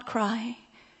 do not cry.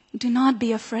 Do not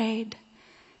be afraid.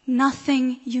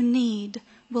 Nothing you need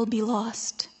will be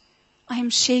lost. I am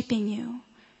shaping you.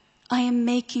 I am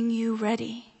making you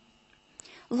ready.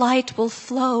 Light will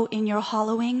flow in your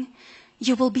hollowing.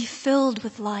 You will be filled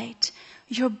with light.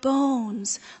 Your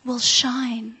bones will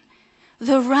shine.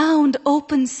 The round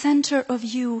open center of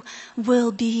you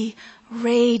will be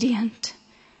radiant.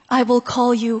 I will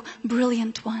call you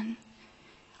brilliant one.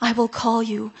 I will call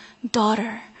you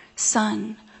daughter,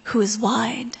 son, who is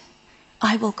wide.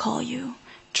 I will call you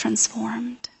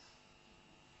transformed.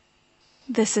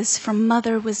 This is from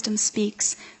Mother Wisdom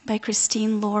Speaks by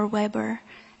Christine Lohr Weber.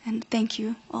 And thank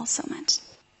you all so much.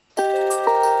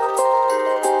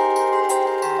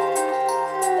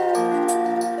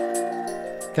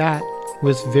 That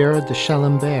was Vera de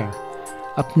Chalambert.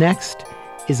 Up next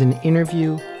is an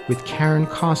interview with Karen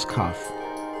Koskoff,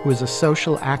 who is a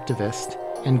social activist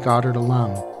and Goddard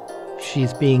alum.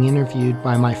 She's being interviewed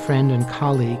by my friend and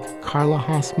colleague, Carla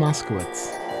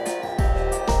Haas-Moskowitz.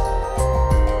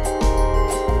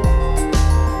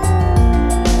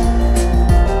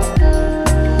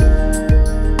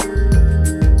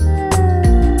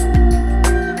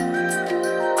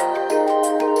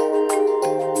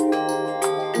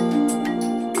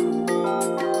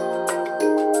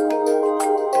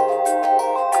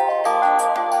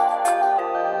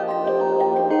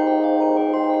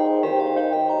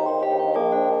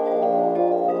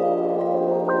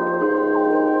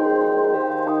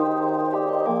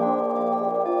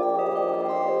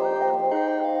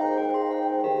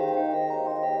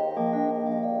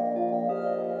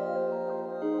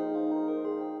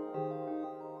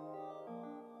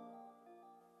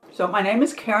 So my name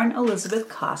is Karen Elizabeth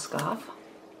Koskoff.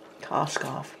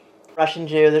 Koskoff. Russian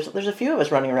Jew. There's a few of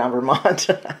us running around Vermont.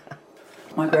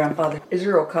 My grandfather,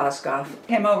 Israel Koskoff,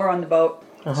 came over on the boat,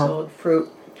 sold fruit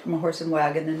from a horse and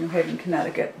wagon in New Haven,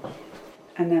 Connecticut.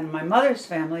 And then my mother's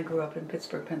family grew up in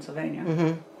Pittsburgh, Pennsylvania.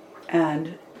 Mm-hmm.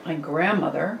 And my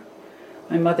grandmother,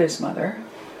 my mother's mother,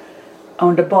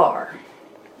 owned a bar.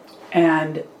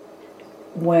 And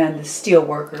when the steel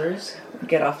workers would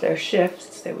get off their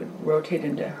shifts, they would rotate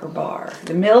into her bar,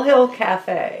 the Mill Hill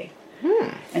Cafe.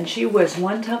 And she was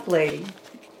one tough lady,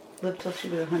 lived till she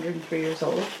was 103 years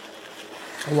old.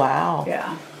 Wow.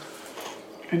 Yeah.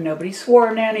 And nobody swore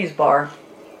in Nanny's bar.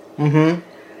 Mm-hmm.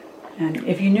 And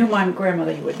if you knew my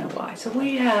grandmother, you would know why. So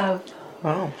we have...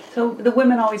 Wow. So the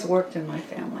women always worked in my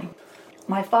family.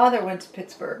 My father went to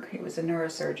Pittsburgh. He was a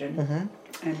neurosurgeon. Mm-hmm.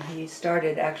 And he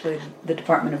started, actually, the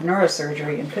Department of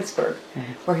Neurosurgery in Pittsburgh,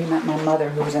 where he met my mother,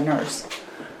 who was a nurse.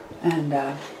 And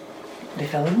they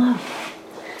fell in love.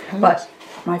 But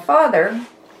my father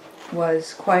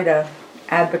was quite an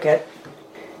advocate.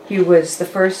 He was the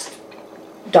first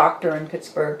doctor in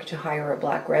Pittsburgh to hire a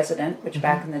black resident, which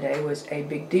back in the day was a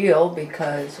big deal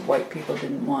because white people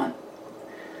didn't want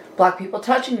black people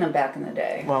touching them back in the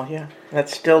day. Well, yeah.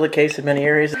 That's still the case in many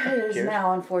areas. It is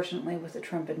now, unfortunately, with the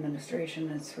Trump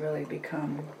administration, it's really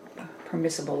become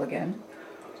permissible again.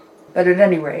 But at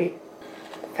any rate,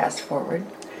 fast forward,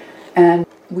 and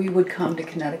we would come to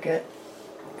Connecticut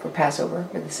for Passover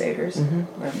with the Seders,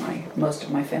 where most of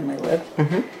my family lived.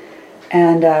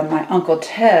 And my Uncle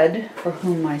Ted, for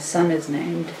whom my son is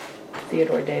named,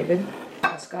 Theodore David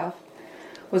Koskoff,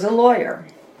 was a lawyer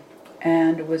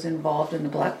and was involved in the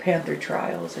Black Panther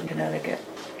trials in Connecticut.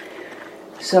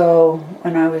 So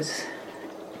when I was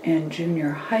in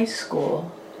junior high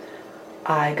school,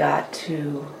 I got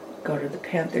to go to the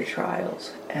Panther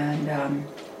trials. And I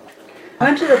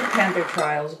went to the Panther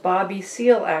trials. Bobby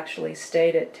Seale actually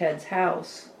stayed at Ted's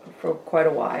house for quite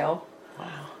a while.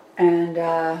 Wow. And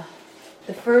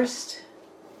the first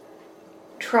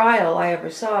trial I ever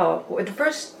saw, the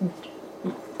first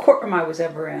courtroom I was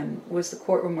ever in was the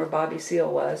courtroom where Bobby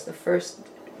Seale was. The first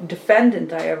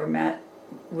defendant I ever met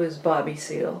was Bobby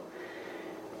Seale.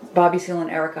 Bobby Seale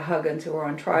and Erica Huggins, who were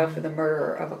on trial for the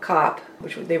murder of a cop,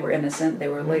 which they were innocent. They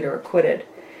were later acquitted.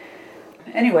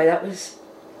 Anyway, that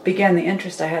began the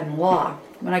interest I had in law.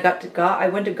 When I got to I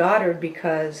went to Goddard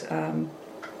because I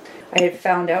had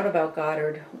found out about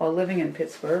Goddard while living in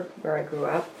Pittsburgh, where I grew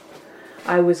up.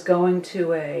 I was going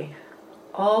to a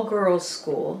all-girls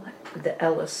school, the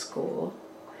Ellis School.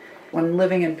 When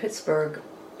living in Pittsburgh,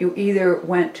 you either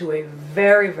went to a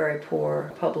very, very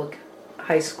poor public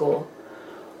high school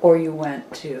or you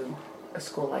went to a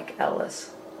school like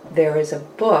Ellis. There is a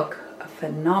book, a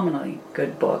phenomenally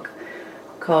good book,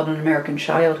 called An American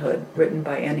Childhood, written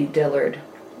by Annie Dillard.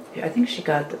 I think she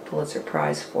got the Pulitzer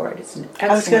Prize for it. It's an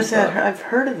excellent I was going to say, book. I've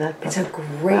heard of that book. It's a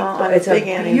great book. It's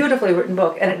a beautifully written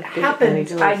book. And it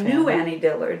happened, I knew Annie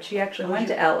Dillard. She actually went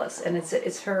to Ellis, and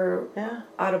it's her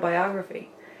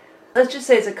autobiography. Let's just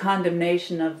say it's a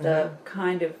condemnation of the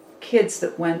kind of kids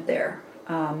that went there.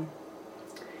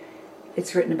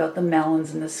 It's written about the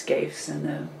Mellons and the Scaife and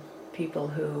the people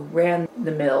who ran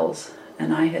the mills.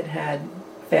 And I had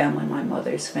family, my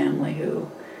mother's family,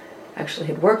 who actually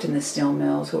had worked in the steel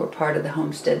mills, who were part of the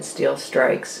Homestead Steel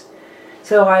strikes.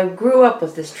 So I grew up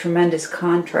with this tremendous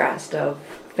contrast of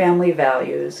family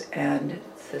values and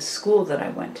the school that I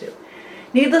went to.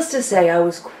 Needless to say, I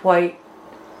was quite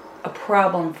a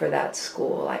problem for that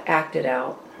school. I acted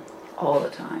out all the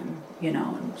time. You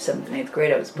know, in 7th and 8th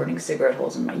grade, I was burning cigarette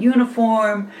holes in my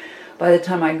uniform. By the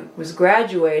time I was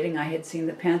graduating, I had seen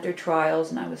the Panther trials,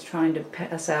 and I was trying to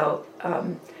pass out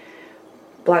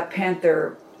Black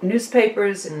Panther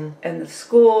newspapers in the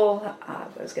school. I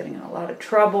was getting in a lot of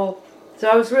trouble. So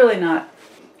I was really not,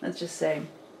 let's just say,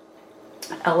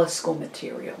 Ellis School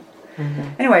material.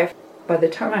 Anyway, by the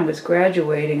time I was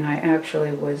graduating, I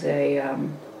actually was I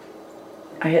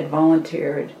had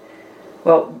volunteered.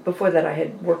 Well, before that I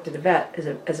had worked at a vet,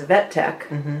 as a vet tech.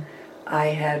 I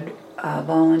had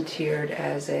volunteered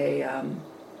as a,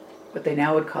 what they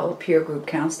now would call a peer group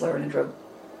counselor in a drug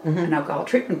and alcohol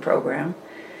treatment program.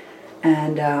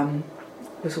 And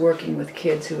was working with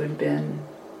kids who had been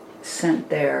sent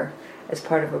there as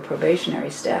part of a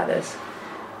probationary status.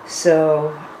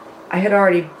 So I had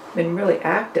already been really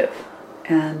active,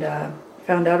 and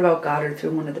found out about Goddard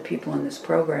through one of the people in this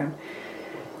program.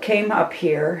 Came up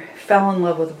here, fell in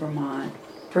love with Vermont.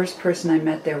 First person I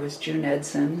met there was June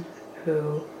Edson,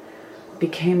 who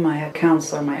became my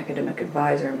counselor, my academic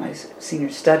advisor, my senior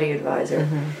study advisor.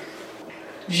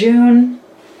 June,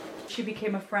 she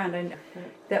became a friend, and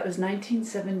that was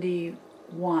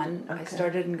 1971. I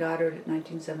started in Goddard in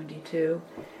 1972.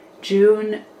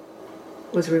 June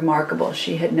was remarkable.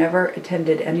 She had never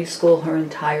attended any school her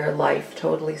entire life,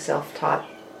 totally self-taught.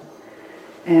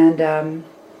 And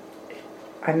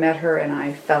I met her and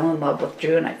I fell in love with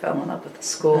June. I fell in love with the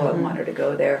school. I wanted to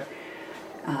go there.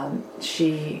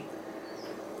 She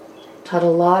taught a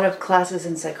lot of classes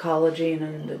in psychology and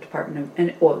in the department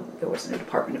of, well, there wasn't a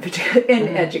department of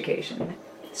education.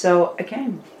 So I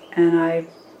came, and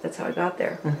that's how I got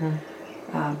there.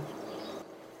 I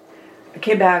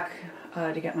came back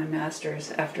to get my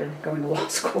master's after going to law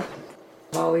school.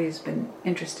 I've always been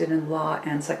interested in law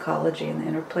and psychology and the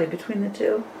interplay between the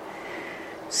two.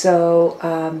 So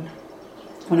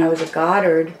when I was at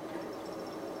Goddard,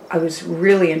 I was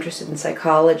really interested in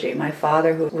psychology. My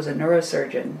father, who was a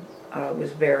neurosurgeon,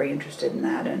 was very interested in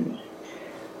that, and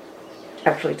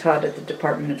actually taught at the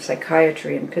Department of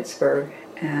Psychiatry in Pittsburgh,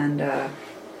 and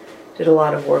did a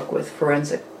lot of work with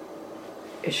forensic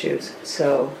issues.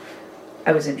 So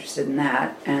I was interested in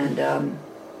that. And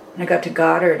when I got to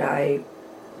Goddard, I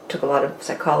took a lot of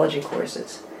psychology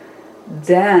courses.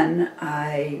 Then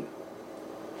I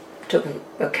took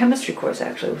a chemistry course,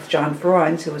 actually, with John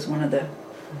Freund, who was one of the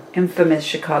infamous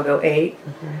Chicago 8.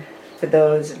 For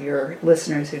those of your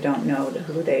listeners who don't know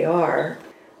who they are,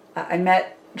 I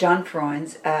met John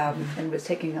Freunds and was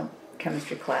taking a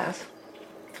chemistry class.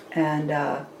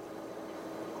 And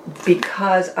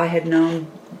because I had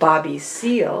known Bobby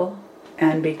Seale,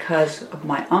 and because of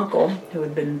my uncle, who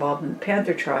had been involved in the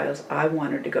Panther trials, I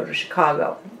wanted to go to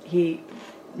Chicago. He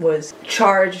was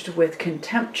charged with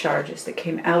contempt charges that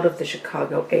came out of the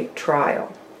Chicago 8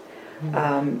 trial.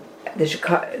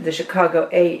 The Chicago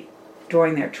 8,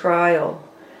 during their trial,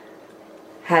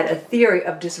 had a theory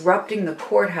of disrupting the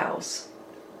courthouse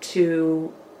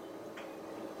and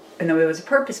there was a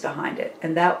purpose behind it,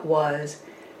 and that was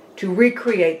to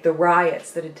recreate the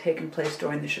riots that had taken place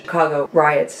during the Chicago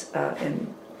riots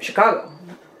in Chicago.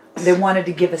 They wanted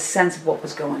to give a sense of what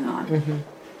was going on.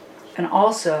 And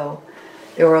also,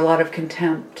 there were a lot of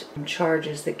contempt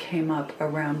charges that came up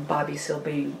around Bobby Seale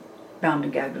being bound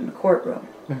and gagged in the courtroom.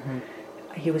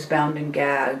 He was bound and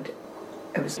gagged.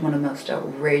 It was one of the most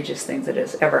outrageous things that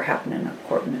has ever happened in a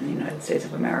courtroom in the United States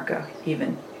of America,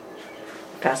 even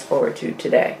fast forward to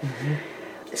today.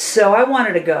 So I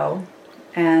wanted to go,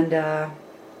 and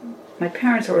my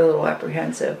parents were a little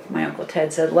apprehensive. My Uncle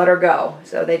Ted said, let her go,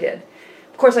 so they did.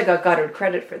 Of course, I got Goddard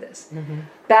credit for this.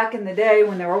 Back in the day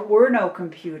when there were no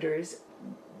computers,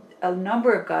 a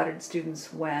number of Goddard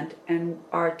students went, and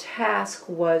our task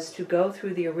was to go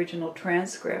through the original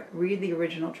transcript, read the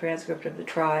original transcript of the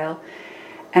trial,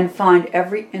 and find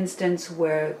every instance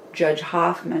where Judge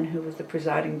Hoffman, who was the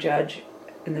presiding judge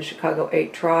in the Chicago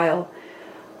 8 trial,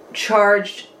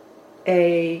 charged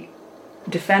a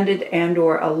defendant and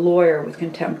or a lawyer with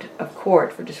contempt of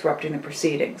court for disrupting the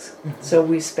proceedings. So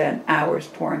we spent hours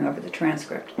poring over the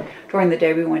transcript. During the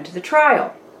day we went to the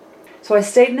trial. So I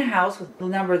stayed in the house with a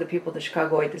number of the people of the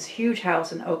Chicago 8, this huge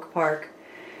house in Oak Park,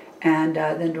 and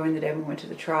then during the day we went to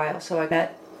the trial. So I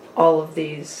met all of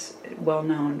these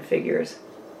well-known figures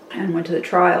and went to the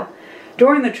trial.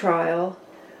 During the trial,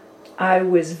 I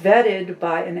was vetted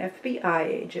by an FBI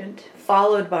agent,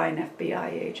 followed by an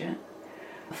FBI agent,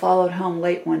 followed home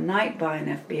late one night by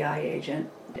an FBI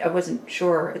agent. I wasn't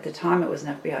sure at the time it was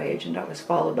an FBI agent. I was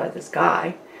followed by this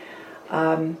guy.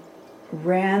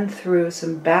 Ran through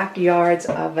some backyards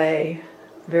of a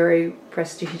very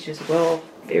prestigious, real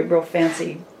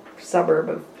fancy suburb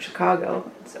of Chicago,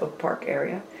 it's Oak Park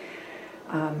area.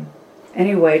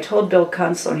 Anyway, told Bill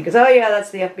Kunstler, and he goes, oh yeah,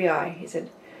 that's the FBI. He said,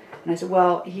 and I said,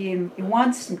 well, he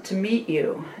wants to meet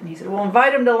you. And he said, well,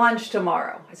 invite him to lunch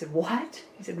tomorrow. I said, what?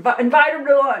 He said, invite him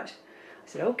to lunch. I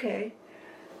said, okay.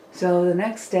 So the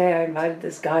next day I invited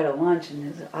this guy to lunch,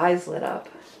 and his eyes lit up.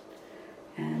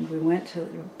 And we went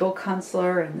to Bill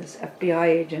Kunstler and this FBI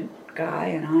agent guy,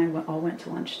 and I all went to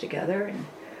lunch together. And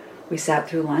we sat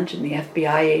through lunch, and the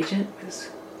FBI agent was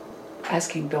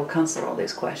asking Bill Kunstler all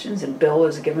these questions, and Bill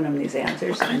was giving him these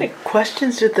answers. What kind of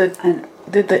questions did the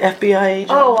FBI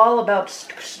agent? Oh, all about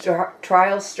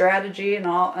trial strategy and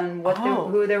all, and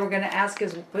who they were going to ask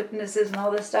as witnesses and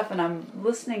all this stuff. And I'm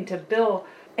listening to Bill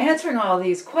answering all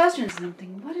these questions, and I'm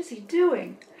thinking, what is he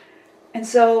doing? And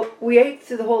so we ate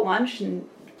through the whole lunch, and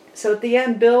so at the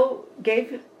end, Bill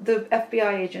gave the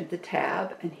FBI agent the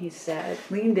tab, and he said,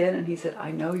 leaned in, and he said,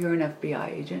 I know you're an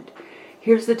FBI agent.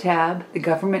 Here's the tab. The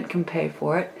government can pay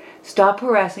for it. Stop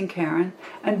harassing Karen.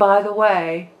 And by the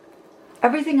way,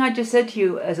 everything I just said to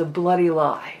you is a bloody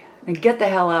lie. And get the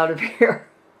hell out of here.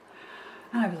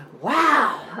 And I was like,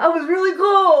 wow, that was really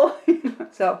cool.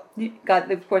 So,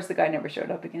 of course, the guy never showed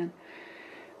up again.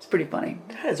 It's pretty funny.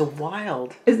 That is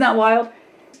wild. Isn't that wild?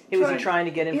 He was trying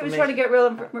to get information. He was trying to get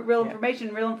real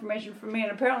information from me.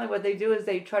 And apparently what they do is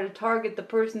they try to target the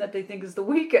person that they think is the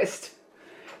weakest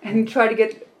and try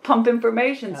to pump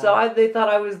information. So they thought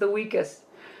I was the weakest,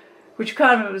 which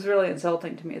kind of was really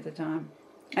insulting to me at the time.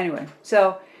 Anyway,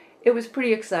 so it was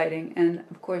pretty exciting. And,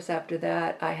 of course, after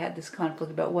that, I had this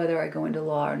conflict about whether I go into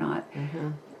law or not.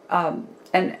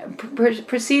 And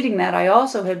preceding that, I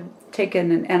also had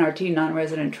taken an NRT,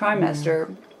 non-resident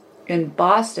trimester, in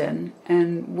Boston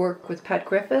and worked with Pat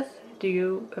Griffith. Have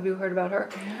you heard about her?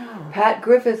 No. Pat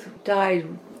Griffith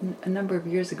died a number of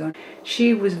years ago.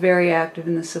 She was very active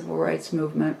in the civil rights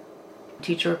movement,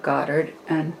 teacher at Goddard,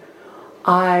 and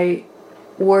I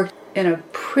worked in a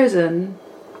prison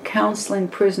counseling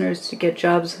prisoners to get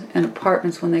jobs and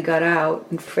apartments when they got out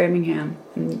in Framingham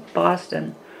in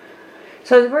Boston.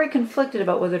 So I was very conflicted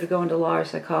about whether to go into law or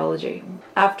psychology.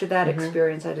 After that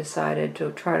experience, I decided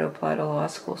to try to apply to law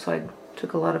school. So I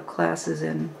took a lot of classes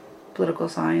in political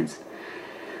science.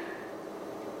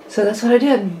 So that's what I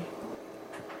did.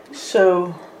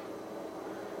 So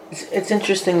it's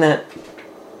interesting that,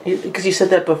 because you said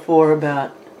that before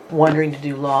about wanting to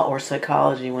do law or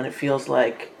psychology when it feels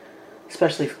like,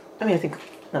 especially, I think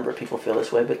a number of people feel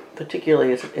this way, but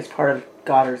particularly it's part of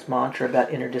Goddard's mantra about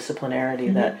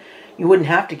interdisciplinarity, that you wouldn't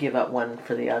have to give up one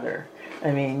for the other.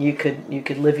 You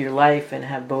could live your life and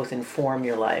have both inform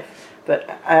your life. But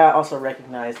I also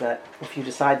recognize that if you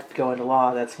decide to go into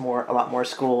law, that's a lot more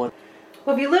school.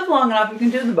 Well, if you live long enough, you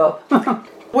can do them both.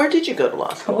 Where did you go to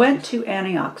law school? I went to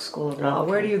Antioch School of Law.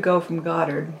 Okay. Where do you go from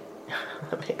Goddard?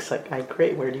 That makes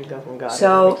great. Where do you go from Goddard?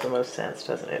 So, it makes the most sense,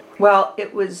 doesn't it? Well,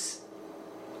 it was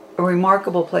a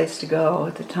remarkable place to go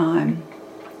at the time,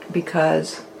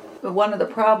 because one of the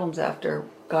problems after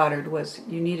Goddard was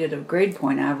you needed a grade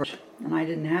point average, and I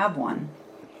didn't have one.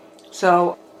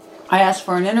 So I asked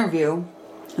for an interview,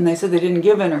 and they said they didn't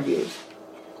give interviews.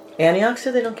 Antioch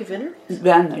said they don't give interviews?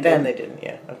 Then they didn't,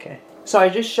 yeah, okay. So I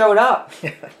just showed up.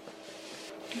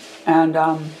 And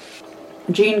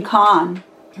Jean Kahn,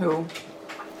 who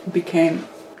became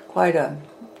quite a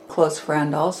close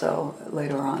friend also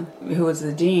later on, who was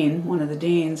the dean, one of the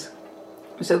deans,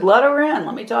 who said, let her in,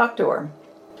 let me talk to her.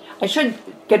 I should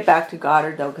get back to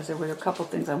Goddard, though, because there were a couple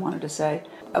things I wanted to say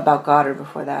about Goddard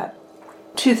before that.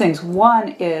 Two things. One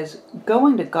is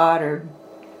going to Goddard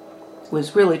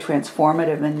was really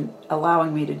transformative in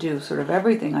allowing me to do sort of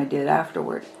everything I did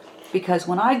afterward. Because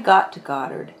when I got to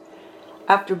Goddard,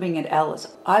 after being at Ellis,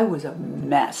 I was a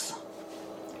mess.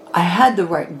 I had the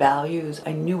right values.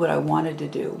 I knew what I wanted to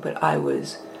do, but I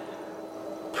was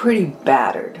pretty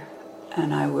battered.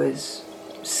 And I was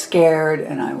scared,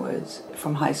 and I was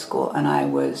from high school, and I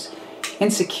was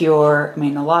insecure. A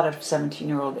lot of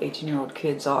 17-year-old, 18-year-old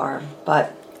kids are,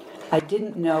 but I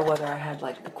didn't know whether I had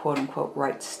the quote-unquote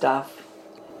right stuff.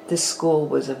 This school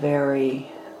was a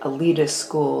very elitist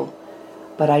school,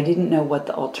 but I didn't know what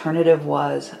the alternative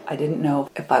was. I didn't know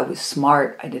if I was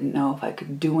smart. I didn't know if I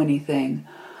could do anything.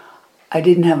 I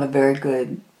didn't have a very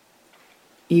good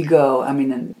ego,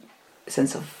 and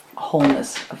sense of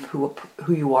wholeness of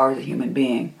who you are as a human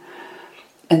being.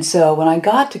 And so when I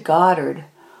got to Goddard,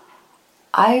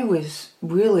 I was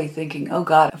really thinking, oh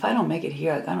God, if I don't make it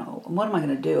here, I don't know, what am I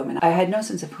going to do? I had no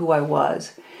sense of who I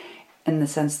was, in the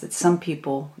sense that some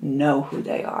people know who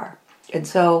they are. And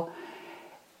so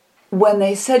when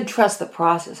they said trust the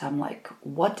process, I'm like,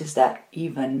 what does that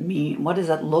even mean? What does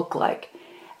that look like?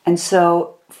 And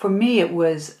so for me,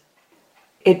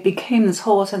 it became this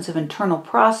whole sense of internal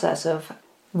process of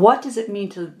what does it mean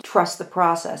to trust the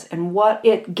process? And what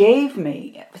it gave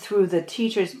me through the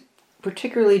teachers,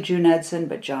 particularly June Edson,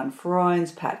 but John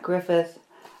Freunds, Pat Griffith,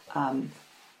 a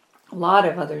lot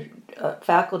of other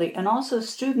faculty, and also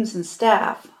students and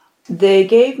staff. They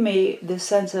gave me this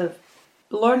sense of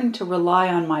learning to rely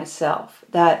on myself,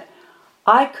 that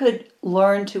I could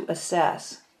learn to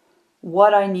assess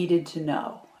what I needed to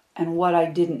know and what I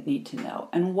didn't need to know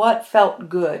and what felt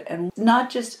good, and not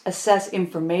just assess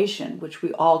information, which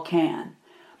we all can,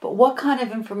 but what kind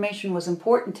of information was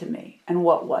important to me and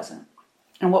what wasn't,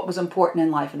 and what was important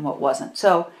in life and what wasn't.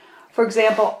 So, for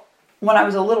example, when I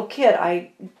was a little kid,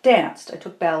 I danced. I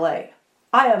took ballet.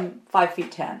 I am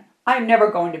 5'10". I am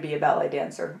never going to be a ballet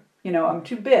dancer. I'm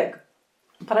too big.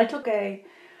 But I took a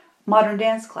modern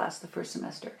dance class the first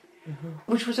semester,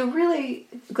 which was a really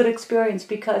good experience,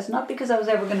 not because I was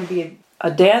ever going to be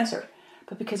a dancer,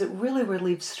 but because it really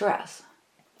relieved stress.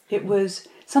 It was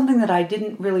something that I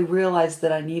didn't really realize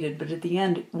that I needed, but at the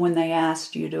end, when they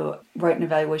asked you to write an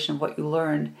evaluation of what you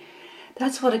learned,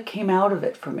 that's what it came out of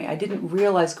it for me. I didn't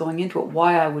realize going into it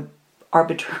why I would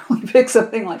arbitrarily pick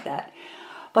something like that.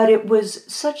 But it was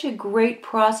such a great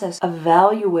process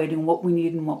evaluating what we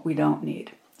need and what we don't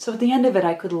need. So at the end of it,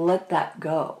 I could let that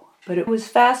go. But it was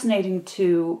fascinating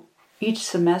to each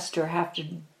semester have to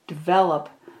develop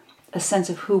a sense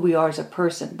of who we are as a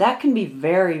person. That can be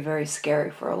very, very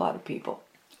scary for a lot of people,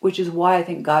 which is why I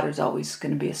think Goddard's always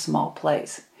going to be a small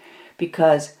place.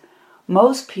 Because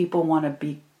most people want to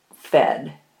be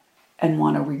fed and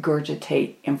want to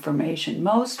regurgitate information.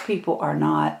 Most people are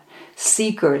not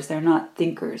seekers, they're not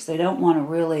thinkers. They don't want to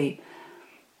really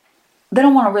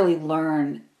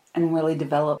learn and really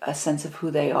develop a sense of who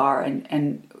they are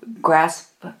and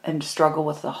grasp and struggle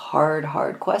with the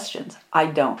hard questions. I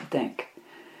don't think.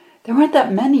 There aren't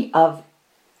that many of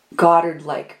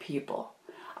Goddard-like people.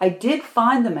 I did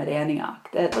find them at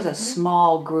Antioch. That was a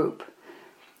small group.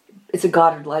 It's a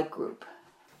Goddard-like group.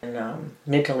 In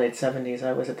mid to late 70s,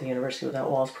 I was at the University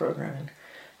Without Walls program in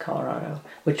Colorado,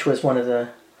 which was one of the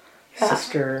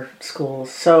sister schools.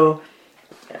 So,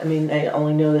 I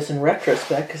only know this in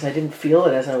retrospect because I didn't feel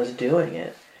it as I was doing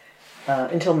it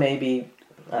until maybe,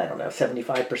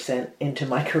 75% into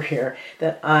my career,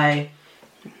 that I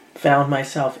found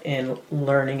myself in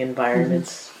learning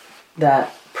environments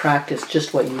that practice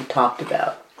just what you talked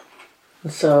about.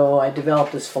 And so I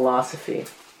developed this philosophy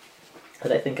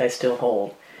that I think I still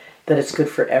hold, that it's good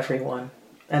for everyone,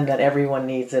 and that everyone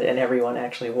needs it and everyone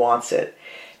actually wants it.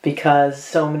 Because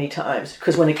so many times,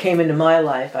 because when it came into my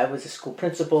life, I was a school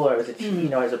principal, or I was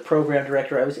I was a program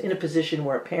director. I was in a position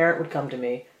where a parent would come to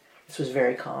me. This was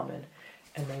very common,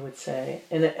 and they would say,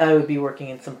 and I would be working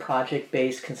in some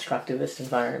project-based constructivist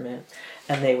environment,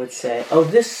 and they would say, "Oh,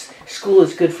 this school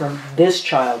is good for this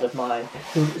child of mine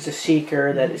who is a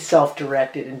seeker, that is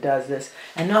self-directed and does this,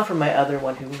 and not for my other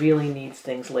one who really needs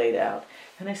things laid out."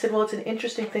 And I said, well, it's an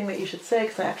interesting thing that you should say,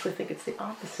 because I actually think it's the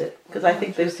opposite. Because I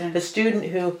think there's the student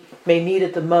who may need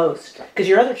it the most, because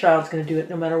your other child's going to do it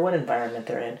no matter what environment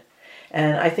they're in.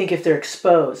 And I think if they're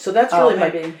exposed, so that's really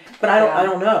my. But I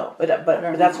don't know. But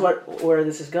that's where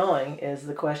this is going, is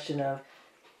the question of,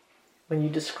 when you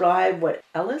describe what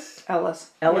Ellis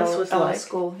was like, Ellis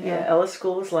School, Ellis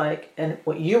School was like, and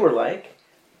what you were like.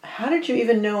 How did you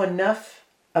even know enough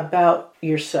about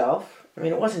yourself? I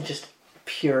mean, it wasn't just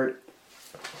pure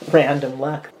random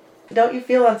luck. Don't you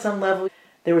feel on some level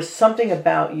there was something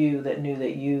about you that knew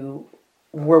that you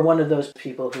were one of those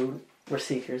people who were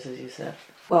seekers, as you said?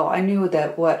 Well, I knew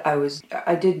that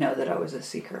I did know that I was a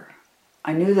seeker.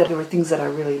 I knew that there were things that I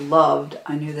really loved.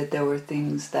 I knew that there were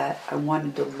things that I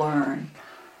wanted to learn.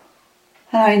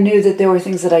 And I knew that there were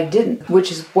things that I didn't,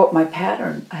 which is what my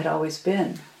pattern had always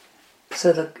been.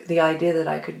 So the idea that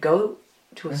I could go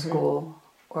to a school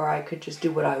or I could just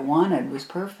do what I wanted was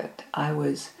perfect. I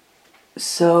was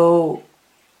so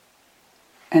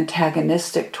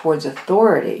antagonistic towards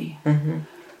authority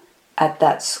at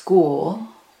that school.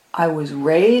 I was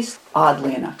raised,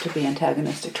 oddly enough, to be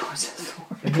antagonistic towards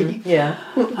authority.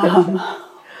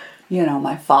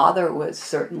 My father was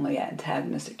certainly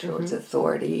antagonistic towards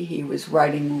authority. He was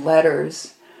writing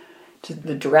letters to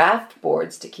the draft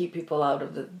boards to keep people out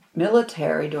of the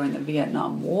military during the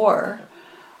Vietnam War.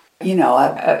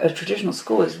 A traditional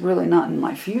school is really not in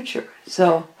my future.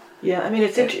 So yeah, I mean,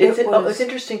 it's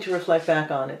interesting to reflect back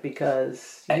on it,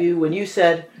 because when you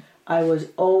said I was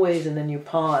always, and then you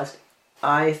paused,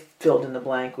 I filled in the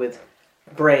blank with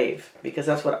brave, because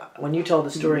that's when you told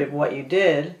the story of what you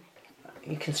did,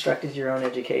 you constructed your own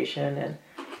education, and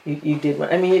you did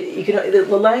what, I mean, you can,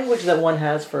 the language that one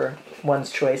has for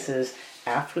one's choices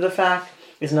after the fact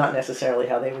is not necessarily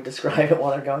how they would describe it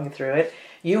while they're going through it.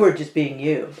 You were just being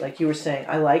you. Like you were saying,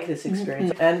 I like this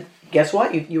experience. And guess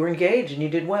what? You were engaged and you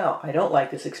did well. I don't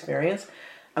like this experience.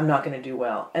 I'm not going to do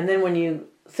well. And then when you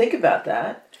think about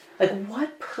that, like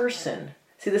what person...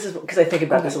 See, this is because I think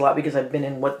about this a lot, because I've been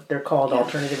in what they're called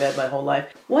alternative ed my whole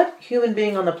life. What human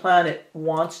being on the planet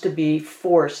wants to be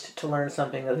forced to learn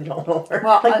something that they don't want to learn?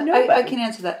 Well, I can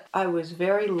answer that. I was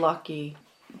very lucky.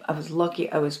 I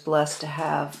was blessed to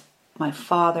have my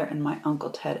father and my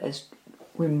Uncle Ted as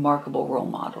remarkable role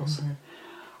models.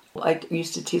 I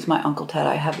used to tease my Uncle Ted.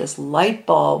 I have this light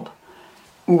bulb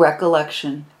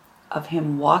recollection of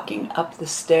him walking up the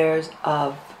stairs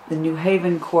of the New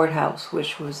Haven courthouse,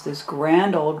 which was this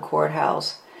grand old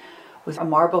courthouse with a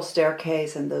marble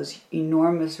staircase and those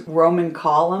enormous Roman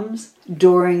columns,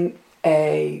 during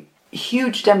a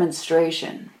huge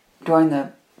demonstration during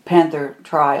the Panther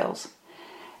trials.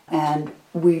 And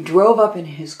we drove up in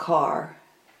his car.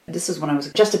 This is when I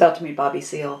was just about to meet Bobby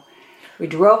Seale. We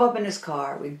drove up in his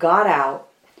car, we got out,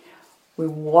 we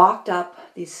walked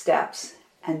up these steps,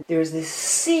 and there's this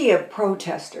sea of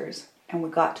protesters. And we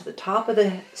got to the top of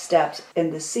the steps,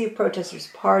 and the sea of protesters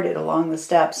parted along the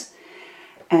steps.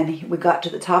 And we got to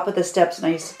the top of the steps, and I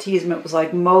used to tease him, it was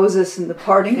like Moses and the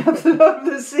parting of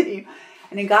the sea.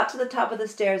 And he got to the top of the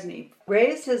stairs, and he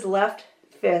raised his left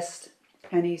fist,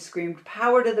 and he screamed,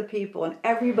 "Power to the people," and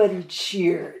everybody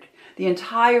cheered. The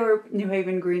entire New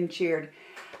Haven Green cheered.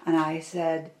 And I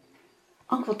said,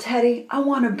 "Uncle Teddy, I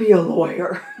want to be a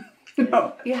lawyer."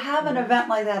 You have an event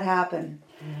like that happen.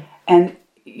 And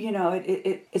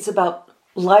it's about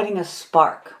lighting a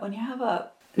spark. When you have an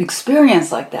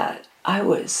experience like that, I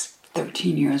was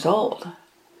 13 years old.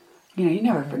 You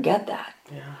never forget that.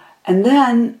 Yeah. And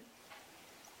then,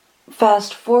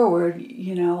 fast forward,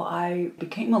 I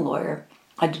became a lawyer.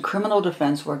 I did criminal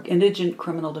defense work, indigent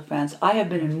criminal defense. I have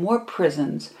been in more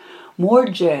prisons, more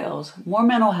jails, more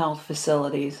mental health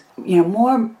facilities,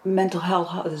 more mental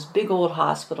health, these big old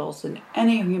hospitals than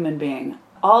any human being.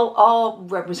 All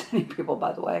representing people,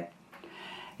 by the way.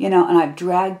 And I've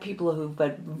dragged people who've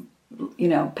been,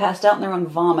 passed out in their own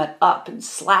vomit up and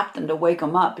slapped them to wake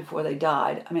them up before they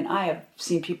died. I mean, I have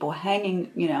seen people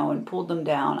hanging, and pulled them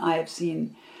down. I have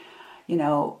seen,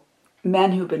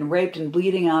 men who've been raped and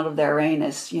bleeding out of their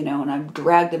anus, and I've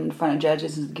dragged them in front of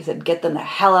judges and said, get them the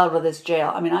hell out of this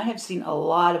jail. I mean, I have seen a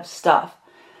lot of stuff.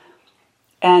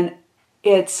 And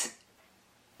it's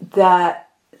that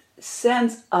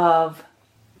sense of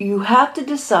you have to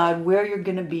decide where you're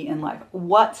going to be in life.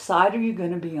 What side are you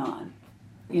going to be on?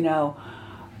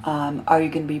 Are you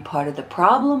going to be part of the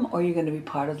problem, or are you going to be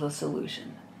part of the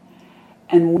solution?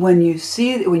 And when you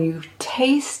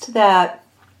taste that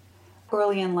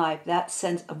early in life, that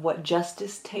sense of what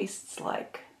justice tastes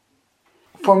like,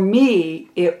 for me,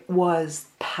 it was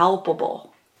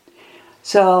palpable.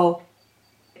 So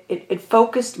it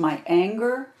focused my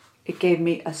anger. It gave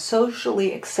me a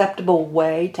socially acceptable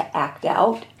way to act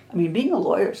out. I mean, being a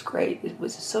lawyer is great. It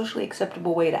was a socially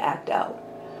acceptable way to act out.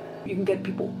 You can get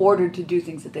people ordered to do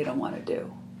things that they don't want to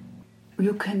do.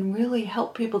 You can really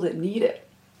help people that need it.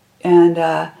 And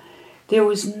there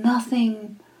was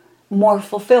nothing more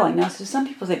fulfilling. Now, so some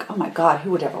people think, oh my God,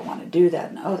 who would ever want to do that?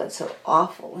 And oh, that's so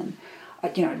awful. And,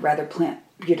 I'd rather plant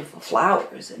beautiful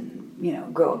flowers and,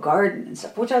 grow a garden and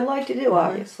stuff, which I'd like to do,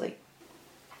 obviously.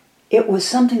 It was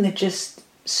something that just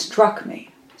struck me.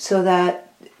 So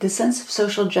that the sense of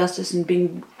social justice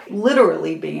and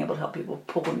literally being able to help people,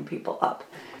 pulling people up,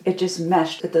 it just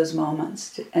meshed at those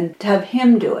moments. And to have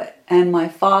him do it, and my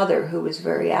father, who was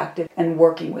very active and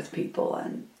working with people,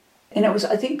 and it was,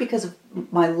 I think, because of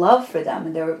my love for them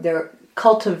and their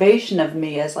cultivation of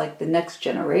me as like the next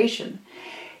generation,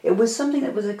 it was something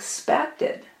that was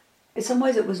expected. In some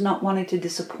ways, it was not wanting to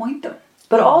disappoint them.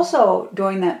 But also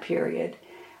during that period,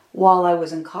 while I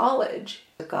was in college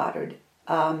at Goddard,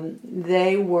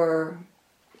 they were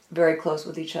very close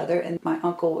with each other, and my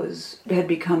uncle had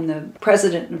become the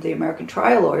president of the American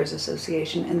Trial Lawyers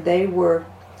Association, and they were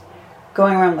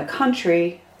going around the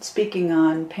country speaking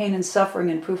on pain and suffering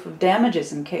and proof of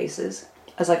damages in cases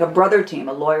as like a brother team,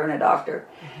 a lawyer and a doctor,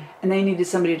 and they needed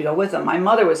somebody to go with them. My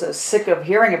mother was so sick of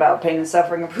hearing about pain and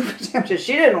suffering and proof of damages,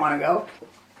 she didn't want to go.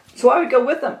 So I would go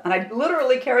with them, and I'd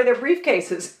literally carry their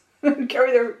briefcases and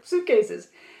carry their suitcases.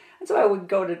 And so I would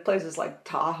go to places like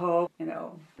Tahoe,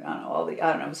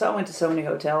 So I went to so many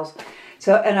hotels.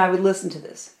 And I would listen to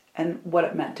this and what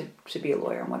it meant to be a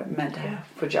lawyer and what it meant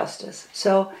for justice.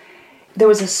 So there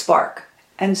was a spark.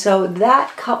 And so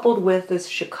that, coupled with this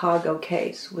Chicago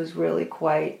case, was really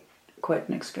quite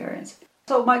an experience.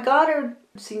 So my Goddard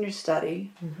senior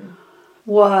study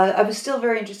I was still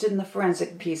very interested in the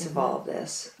forensic piece of all of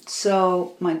this.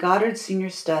 So my Goddard senior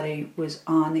study was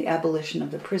on the abolition of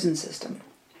the prison system,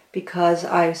 because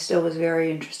I still was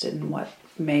very interested in what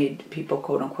made people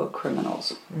quote-unquote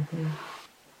criminals.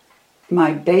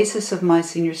 My basis of my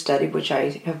senior study, which I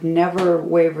have never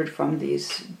wavered from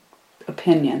these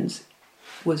opinions,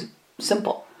 was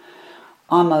simple.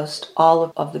 Almost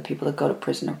all of the people that go to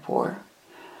prison are poor,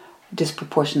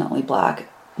 disproportionately black,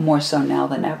 more so now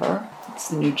than ever. It's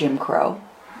the new Jim Crow.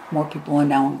 More people are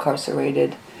now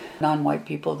incarcerated, non-white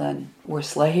people, than were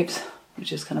slaves,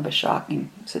 which is kind of a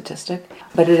shocking statistic.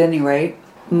 But at any rate,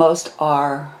 most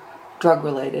are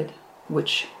drug-related,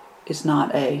 which is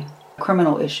not a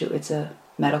criminal issue. It's a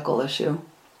medical issue.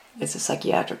 It's a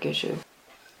psychiatric issue.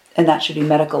 And that should be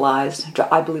medicalized.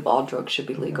 I believe all drugs should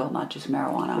be legal, not just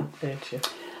marijuana.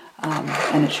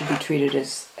 And it should be treated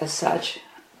as such.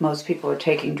 Most people are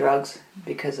taking drugs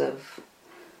because of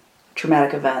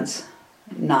traumatic events,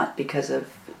 not because of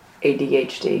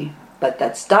ADHD. But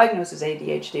that's diagnosed as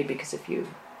ADHD because if you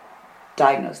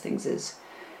diagnose things as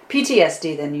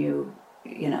PTSD, then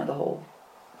the whole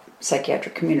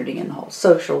psychiatric community and the whole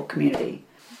social community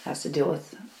has to deal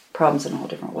with problems in a whole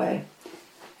different way.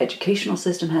 Educational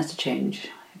system has to change,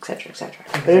 etc., etc.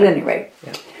 But at any rate.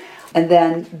 And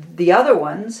then the other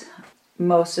ones,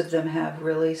 most of them have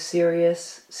really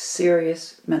serious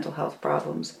mental health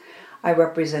problems. I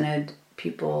represented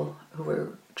people who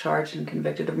were charged and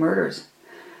convicted of murders.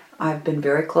 I've been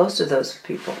very close to those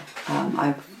people.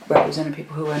 I've represented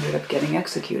people who ended up getting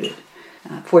executed.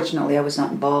 Fortunately, I was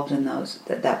not involved in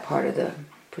that part of the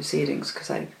proceedings, because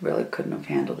I really couldn't have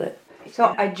handled it.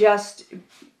 So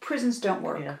prisons don't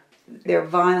work. They're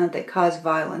violent, they cause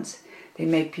violence, they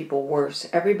make people worse.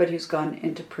 Everybody who's gone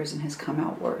into prison has come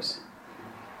out worse.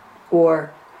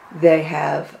 Or they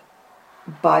have,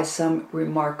 by some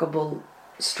remarkable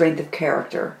strength of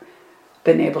character,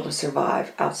 been able to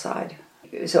survive outside.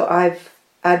 So I've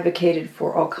advocated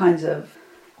for all kinds of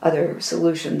other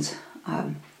solutions.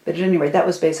 But at any rate, that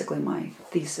was basically my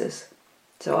thesis.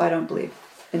 So I don't believe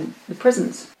in the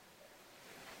prisons.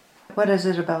 What is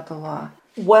it about the law?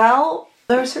 Well,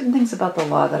 there are certain things about the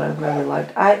law that I really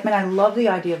liked. I love the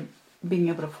idea of being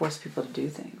able to force people to do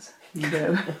things. You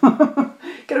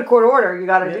get a court order, you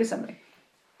got to do something.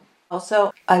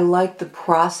 Also, I liked the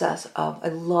process I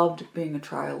loved being a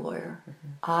trial lawyer.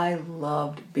 I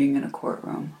loved being in a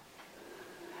courtroom.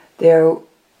 There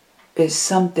is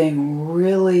something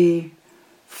really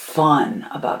fun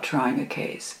about trying a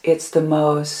case. It's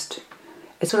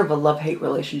sort of a love-hate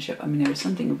relationship. I mean, there's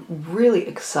something really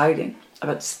exciting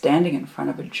about standing in front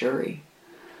of a jury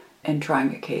and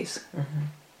trying a case.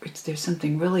 There's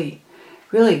something really,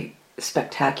 really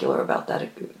spectacular about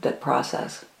that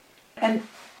process. And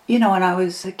when I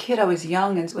was a kid, I was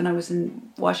young, and when I was in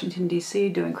Washington, D.C.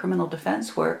 doing criminal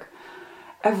defense work,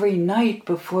 every night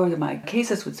before my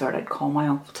cases would start, I'd call my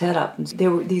Uncle Ted up. And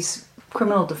there were these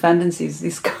criminal defendants,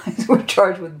 these guys who were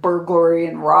charged with burglary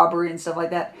and robbery and stuff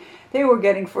like that. They were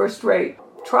getting first-rate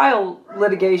trial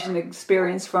litigation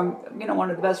experience from, one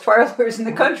of the best trial lawyers in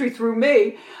the country through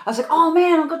me. I was like, oh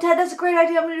man, Uncle Ted, that's a great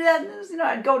idea. I'm going to do that. And,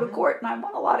 I'd go to court and I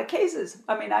won a lot of cases.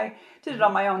 I mean, I did it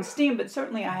on my own steam, but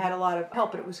certainly I had a lot of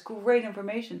help, but it was great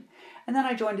information. And then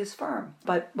I joined his firm.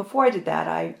 But before I did that,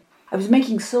 I was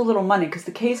making so little money because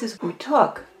the cases we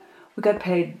took, we got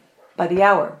paid by the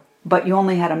hour. But you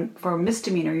only had for a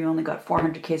misdemeanor, you only got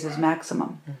 400 cases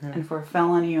maximum. And for a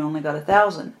felony, you only got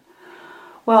 1,000.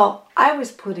 Well, I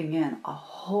was putting in a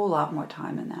whole lot more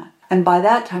time in that. And by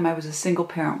that time, I was a single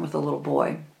parent with a little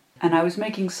boy. And I was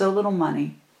making so little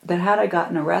money that had I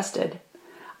gotten arrested,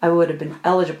 I would have been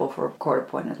eligible for a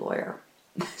court-appointed lawyer.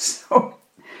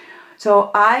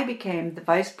 So I became the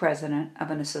vice president of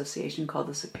an association called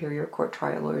the Superior Court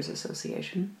Trial Lawyers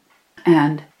Association.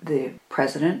 And the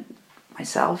president,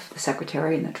 myself, the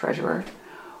secretary, and the treasurer,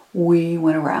 we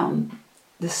went around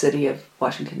the city of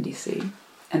Washington, D.C.,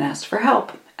 and asked for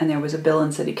help. And there was a bill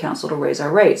in city council to raise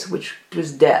our rates, which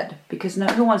was dead. Because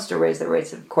who wants to raise the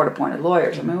rates of court-appointed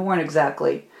lawyers? I mean, we weren't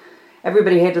exactly...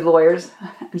 Everybody hated lawyers.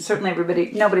 And certainly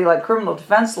nobody liked criminal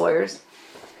defense lawyers.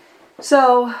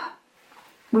 So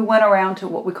we went around to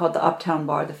what we called the Uptown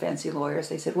Bar, the fancy lawyers.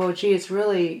 They said, well, gee,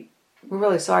 we're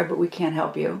really sorry, but we can't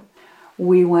help you.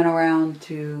 We went around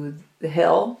to the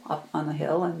Hill, up on the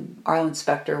Hill, and our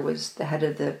inspector was the head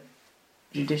of the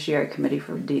Judiciary Committee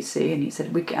for D.C., and he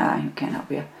said, we can't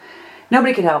help you.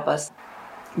 Nobody could help us.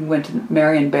 We went to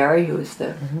Marion Barry,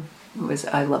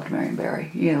 I loved Marion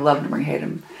Barry. You loved him or you hated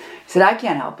him. He said, I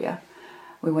can't help you.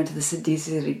 We went to the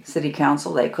D.C. City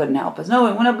Council. They couldn't help us. No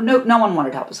one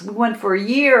wanted to help us. We went for a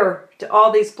year to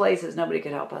all these places. Nobody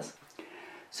could help us.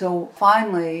 So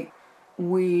finally,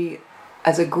 we,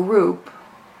 as a group,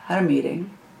 had a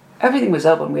meeting. Everything was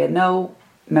open. We had no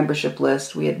membership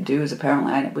list. We had dues,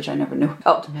 apparently, which I never knew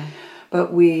helped.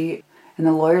 But we, in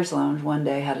the lawyers' lounge, one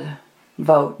day had a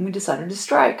vote, and we decided to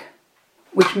strike,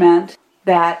 which meant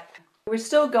that we're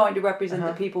still going to represent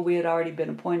the people we had already been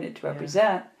appointed to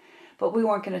represent, but we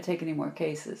weren't going to take any more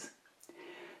cases.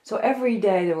 So every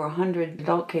day there were 100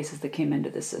 adult cases that came into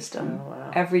the system. Oh,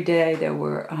 wow. Every day there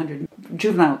were 100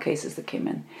 juvenile cases that came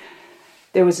in.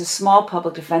 There was a small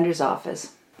public defender's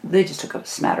office. They just took a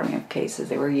smattering of cases.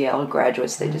 They were Yale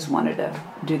graduates. They just wanted to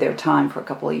do their time for a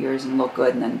couple of years and look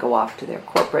good and then go off to their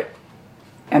corporate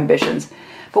ambitions.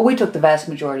 But we took the vast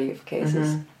majority of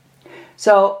cases.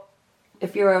 So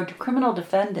if you're a criminal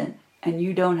defendant and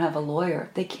you don't have a lawyer,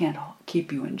 they can't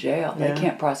keep you in jail. They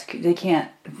can't prosecute.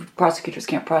 Prosecutors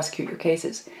can't prosecute your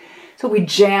cases. So we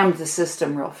jammed the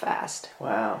system real fast.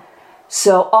 Wow.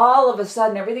 So all of a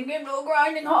sudden, everything came to a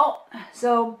grinding halt.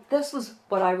 So this was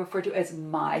what I refer to as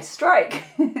my strike.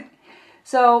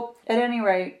 So at any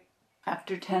rate,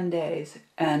 after 10 days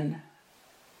and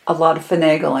a lot of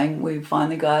finagling, we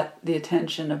finally got the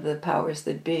attention of the powers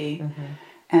that be,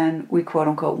 and we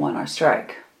quote-unquote won our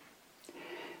strike.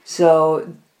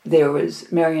 So there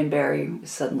was Marion Barry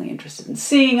was suddenly interested in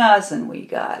seeing us, and we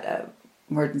got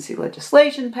emergency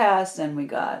legislation passed, and we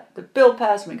got the bill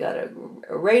passed, and we got a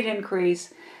rate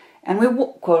increase, and we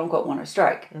quote-unquote won our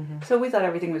strike. So we thought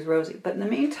everything was rosy. But in the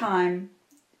meantime,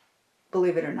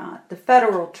 believe it or not, the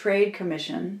Federal Trade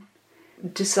Commission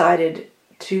decided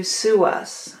to sue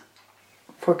us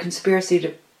for conspiracy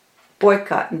to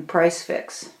boycott and price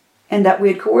fix, and that we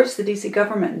had coerced the D.C.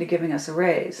 government into giving us a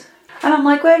raise. And I'm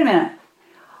like, wait a minute,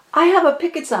 I have a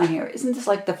picket sign here. Isn't this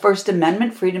like the First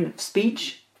Amendment, freedom of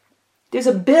speech? There's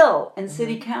a bill in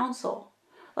city council.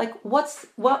 Like, what's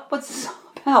this all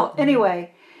about?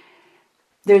 Anyway,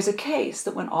 there's a case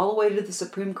that went all the way to the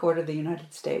Supreme Court of the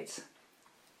United States.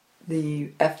 The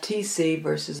FTC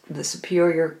versus the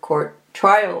Superior Court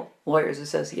Trial Lawyers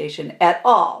Association et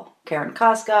al. Karen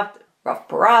Koskoff, Ralph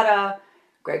Parada,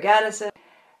 Greg Addison.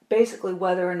 Basically,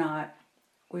 whether or not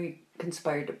we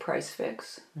conspired to price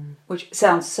fix, which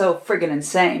sounds so friggin'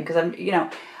 insane because and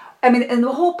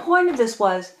the whole point of this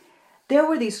was there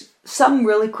were some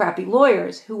really crappy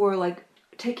lawyers who were like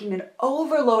taking an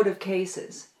overload of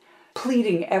cases,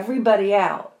 pleading everybody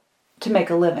out to make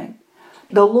a living.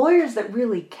 The lawyers that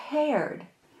really cared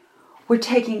were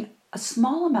taking a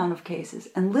small amount of cases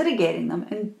and litigating them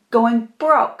and going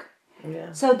broke.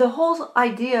 Yeah. So the whole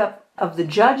idea of the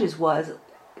judges was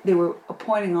they were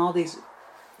appointing all these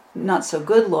not so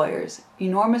good lawyers,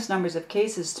 enormous numbers of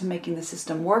cases to making the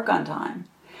system work on time.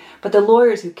 But the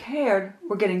lawyers who cared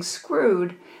were getting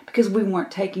screwed because we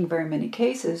weren't taking very many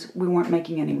cases, we weren't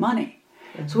making any money.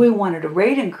 Mm-hmm. So we wanted a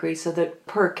rate increase so that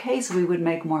per case we would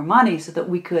make more money so that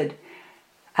we could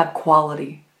have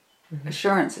quality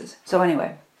assurances. So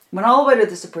anyway, went all the way to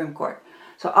the Supreme Court.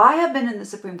 So I have been in the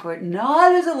Supreme Court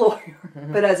not as a lawyer,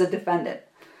 but as a defendant.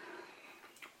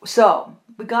 So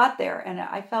we got there, and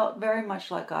I felt very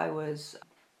much like I was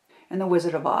in The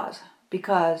Wizard of Oz,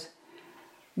 because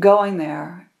going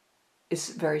there is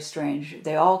very strange.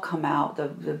 They all come out,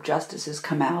 the justices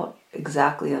come out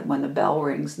exactly when the bell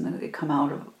rings, and then they come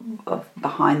out of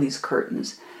behind these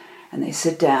curtains, and they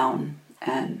sit down,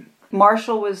 and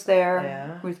Marshall was there,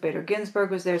 Yeah. Ruth Bader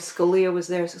Ginsburg was there, Scalia was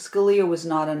there. Scalia was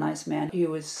not a nice man. He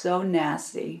was so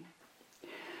nasty.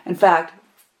 In fact,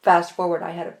 fast forward,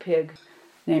 I had a pig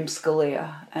named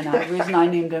Scalia, and the reason I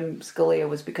named him Scalia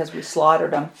was because we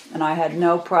slaughtered him, and I had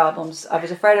no problems. I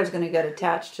was afraid I was going to get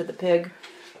attached to the pig,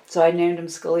 so I named him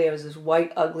Scalia. It was this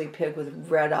white, ugly pig with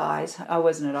red eyes. I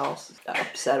wasn't at all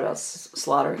upset about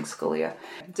slaughtering Scalia.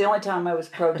 It's the only time I was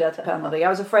pro-death penalty. I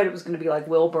was afraid it was going to be like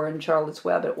Wilbur and Charlotte's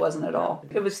Web. It wasn't at all.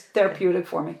 It was therapeutic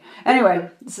for me. Anyway,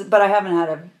 but I haven't had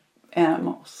an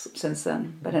animal since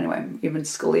then. But anyway, even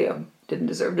Scalia didn't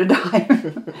deserve to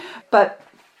die. But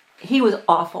he was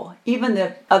awful. Even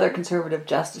the other conservative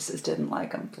justices didn't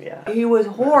like him. Yeah. He was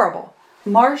horrible.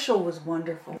 Marshall was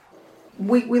wonderful.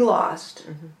 We lost.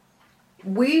 Mm-hmm.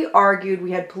 We argued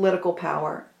we had political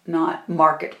power, not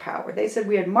market power. They said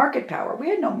we had market power. We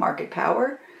had no market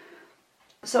power.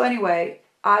 So anyway,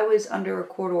 I was under a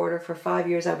court order for 5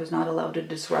 years. I was not allowed to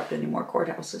disrupt any more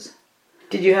courthouses.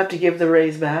 Did you have to give the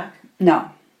raise back?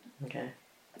 No. Okay.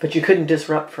 But you couldn't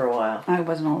disrupt for a while. I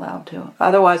wasn't allowed to.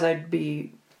 Otherwise,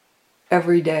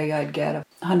 every day I'd get a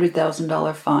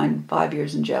 $100,000 fine, 5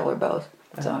 years in jail or both.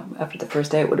 So after the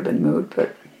first day it would have been moot,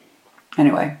 but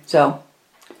anyway, so.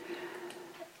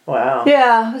 Wow.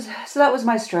 Yeah, so that was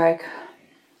my strike.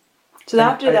 So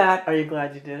after that. Are you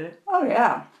glad you did it? Oh,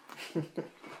 yeah.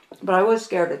 But I was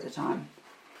scared at the time.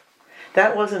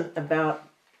 That wasn't about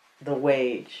the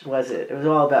wage, was it? It was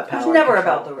all about power. It was never and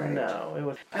control. about the wage.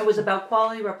 No, It was about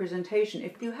quality representation.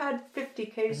 If you had 50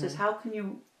 cases, how can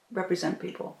you represent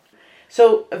people?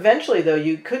 So eventually, though,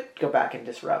 you could go back and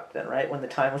disrupt then, right? When the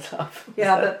time was up.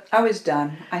 Yeah, but I was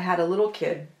done. I had a little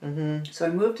kid. Mm-hmm. So I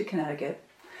moved to Connecticut.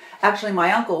 Actually,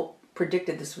 my uncle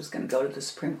predicted this was going to go to the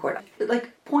Supreme Court.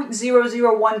 Like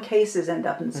 0.001 cases end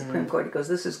up in the Supreme Court. He goes,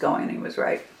 this is going, and he was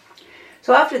right.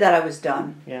 So after that, I was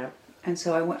done. Yeah. And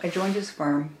so I joined his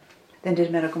firm, then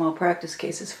did medical malpractice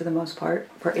cases for the most part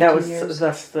for 18 years.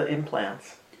 That's the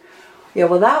implants. Yeah,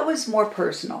 well, that was more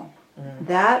personal.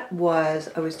 That was,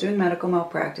 I was doing medical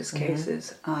malpractice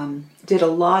cases, did a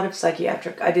lot of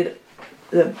psychiatric, I did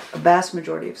the vast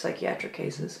majority of psychiatric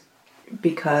cases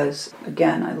because,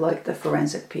 again, I liked the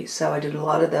forensic piece. So I did a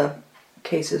lot of the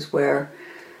cases where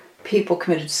people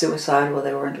committed suicide while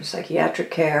they were under psychiatric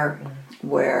care,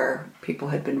 where people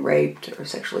had been raped or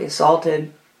sexually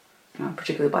assaulted,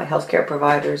 particularly by healthcare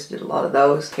providers. Did a lot of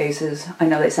those cases. I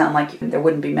know they sound like there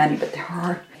wouldn't be many, but there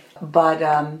are. But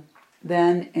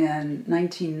then in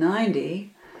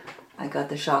 1990, I got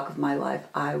the shock of my life.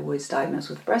 I was diagnosed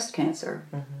with breast cancer.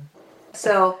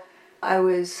 So I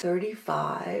was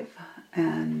 35,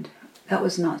 and that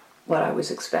was not what I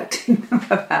was expecting to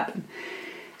have happened.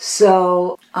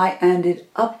 So I ended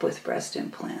up with breast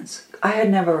implants. I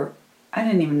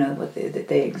didn't even know that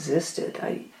they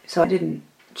existed. So I didn't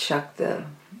check the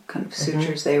kind of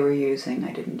sutures they were using.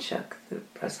 I didn't check the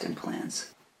breast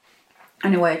implants.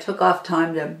 Anyway, I took off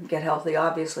time to get healthy.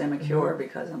 Obviously, I'm a cure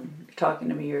because I'm talking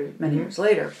to me many years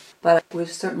later. But it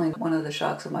was certainly one of the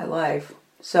shocks of my life.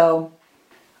 So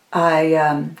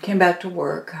I came back to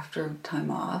work after time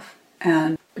off.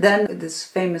 And then this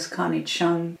famous Connie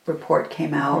Chung report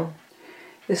came out.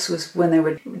 This was when they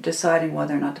were deciding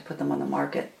whether or not to put them on the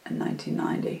market in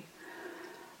 1990.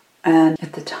 And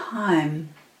at the time,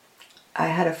 I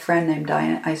had a friend named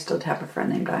Diane. I still have a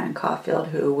friend named Diane Caulfield,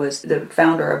 who was the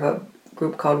founder of a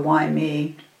group called Why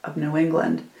Me of New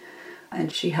England.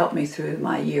 And she helped me through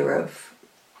my year of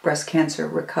breast cancer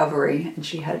recovery, and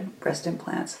she had breast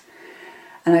implants.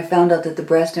 And I found out that the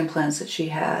breast implants that she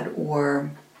had were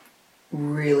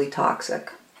really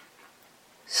toxic.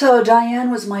 So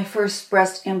Diane was my first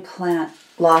breast implant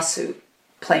lawsuit.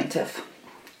 plaintiff.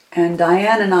 And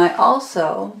Diane and I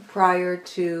also, prior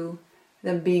to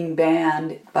them being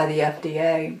banned by the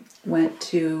FDA, went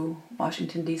to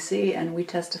Washington, D.C., and we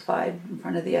testified in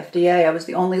front of the FDA. I was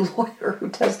the only lawyer who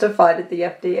testified at the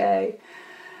FDA.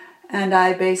 And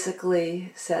I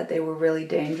basically said they were really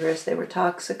dangerous, they were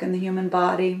toxic in the human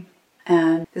body,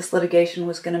 and this litigation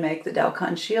was going to make the Dow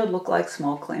Cotton Shield look like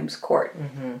small claims court.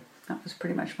 Mm-hmm. That was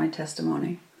pretty much my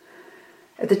testimony.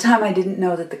 At the time, I didn't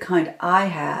know that the kind I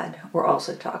had were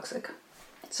also toxic.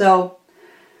 So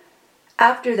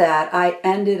after that, I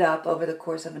ended up, over the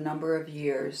course of a number of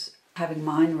years, having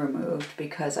mine removed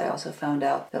because I also found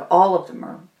out that all of them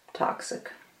are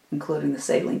toxic, including the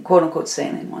saline, quote-unquote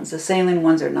saline ones. The saline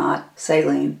ones are not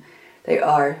saline. They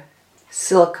are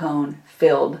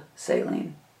silicone-filled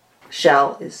saline.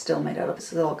 Shell is still made out of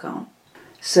silicone.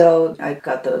 So I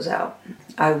got those out.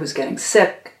 I was getting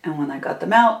sick, and when I got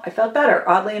them out, I felt better.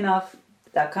 Oddly enough,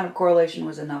 that kind of correlation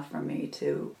was enough for me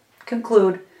to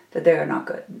conclude that they are not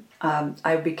good.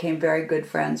 I became very good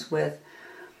friends with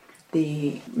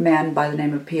the man by the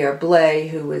name of Pierre Blais,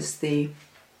 who was the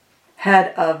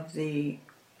head of the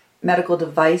medical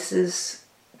devices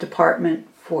department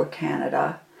for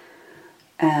Canada.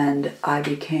 And I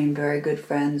became very good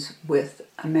friends with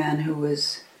a man who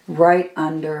was right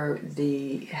under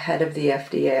the head of the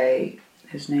FDA,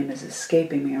 whose name is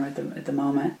escaping me at the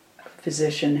moment, a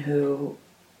physician who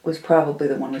was probably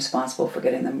the one responsible for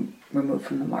getting them removed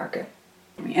from the market.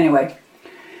 Anyway,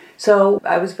 so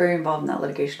I was very involved in that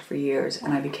litigation for years,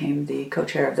 and I became the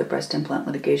co-chair of the breast implant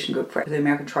litigation group for the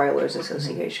American Trial Lawyers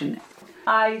Association.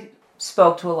 I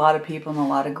spoke to a lot of people in a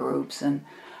lot of groups, and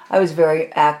I was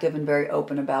very active and very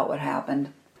open about what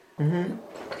happened.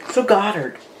 Mm-hmm. So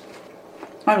Goddard.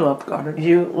 I loved Goddard.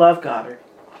 You love Goddard.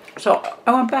 So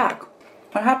I went back.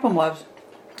 What happened was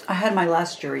I had my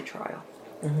last jury trial,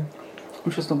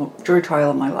 which was the jury trial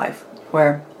of my life,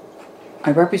 where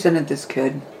I represented this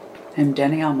kid named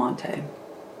Denny Almonte,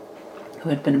 who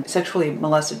had been sexually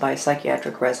molested by a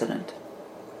psychiatric resident.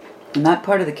 And that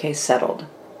part of the case settled.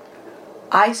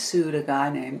 I sued a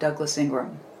guy named Douglas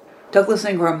Ingram. Douglas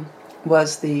Ingram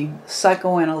was the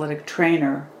psychoanalytic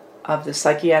trainer of the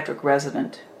psychiatric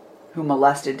resident who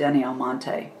molested Denny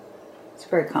Almonte. It's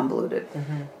very convoluted.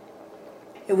 Mm-hmm.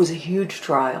 It was a huge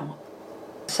trial.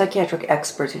 Psychiatric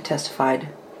experts who testified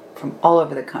from all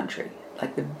over the country,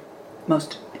 like the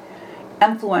most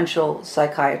influential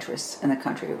psychiatrists in the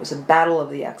country. It was a battle of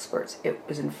the experts. It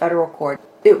was in federal court.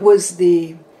 It was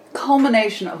the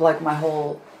culmination of like my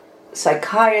whole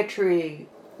psychiatry,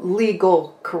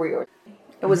 legal career.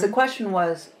 It was, the question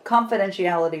was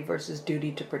confidentiality versus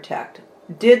duty to protect.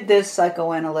 Did this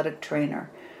psychoanalytic trainer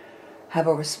have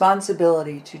a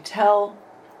responsibility to tell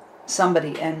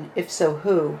somebody, and if so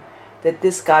who, that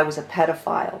this guy was a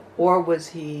pedophile? Or was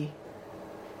he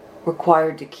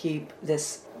required to keep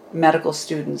this medical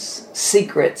student's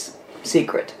secret?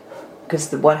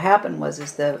 Because what happened was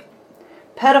the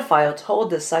pedophile told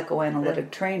this psychoanalytic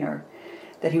trainer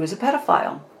that he was a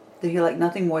pedophile, that he liked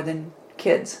nothing more than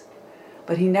kids.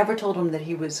 But he never told him that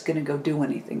he was going to go do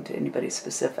anything to anybody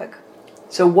specific.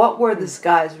 So what were this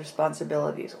guy's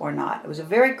responsibilities or not? It was a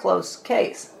very close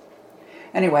case.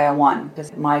 Anyway, I won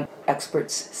because my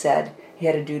experts said he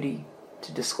had a duty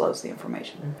to disclose the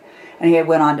information. And he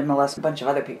went on to molest a bunch of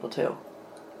other people too.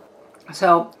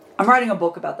 So I'm writing a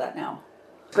book about that now.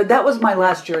 But that was my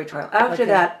last jury trial. After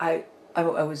that, I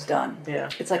was done. Yeah.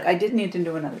 It's like I didn't need to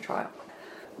do another trial.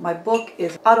 My book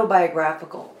is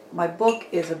autobiographical. My book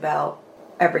is about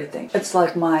everything. It's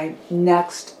like my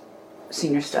next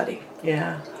senior study.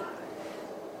 Yeah.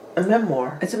 A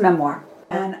memoir. It's a memoir.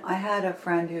 And I had a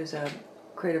friend who's a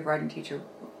creative writing teacher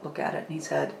look at it, and he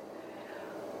said,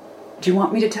 "Do you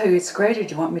want me to tell you it's great, or do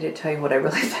you want me to tell you what I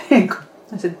really think?"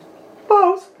 I said,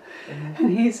 "Both." Mm-hmm.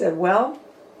 And he said, "Well,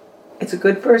 it's a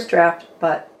good first draft,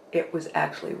 but it was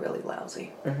actually really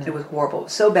lousy. Mm-hmm. It was horrible. It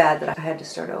was so bad that I had to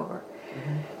start over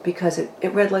because it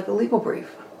read like a legal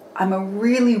brief. I'm a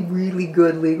really, really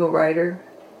good legal writer.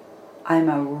 I'm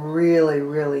a really,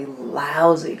 really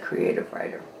lousy creative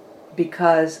writer,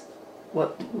 because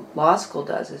what law school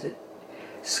does is it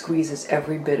squeezes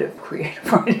every bit of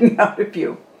creative writing out of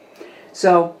you.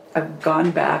 So I've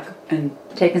gone back and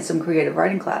taken some creative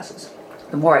writing classes.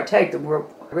 The more I take, the more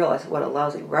I realize what a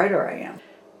lousy writer I am.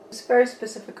 It's a very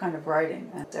specific kind of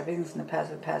writing. Everything's in the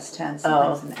past tense,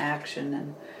 and things in action.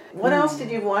 And what else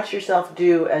did you watch yourself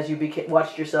do as you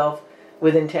watched yourself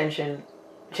with intention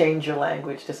change your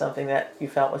language to something that you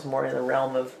felt was more in the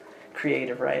realm of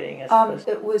creative writing?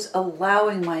 It was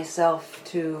allowing myself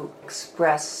to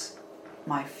express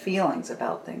my feelings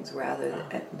about things rather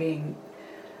than being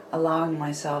allowing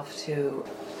myself to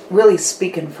really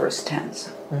speak in first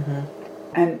tense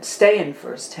and stay in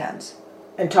first tense.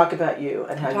 And talk about you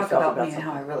and how you felt about me and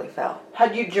how I really felt.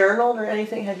 Had you journaled or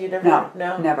anything? Had you never?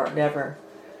 No,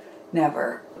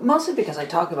 never. Mostly because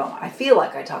I feel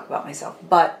like I talk about myself,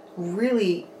 but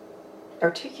really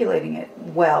articulating it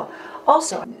well.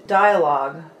 Also,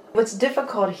 dialogue. What's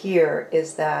difficult here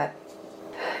is that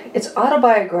it's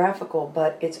autobiographical,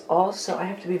 but it's also, I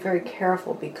have to be very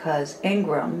careful because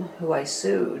Ingram, who I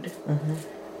sued,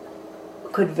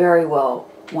 could very well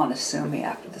want to sue me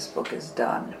after this book is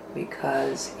done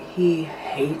because he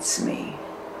hates me.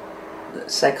 The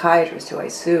psychiatrist who I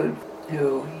sued,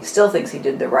 who he still thinks he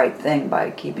did the right thing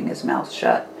by keeping his mouth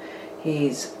shut.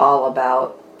 He's all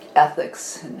about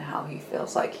ethics and how he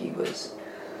feels like he was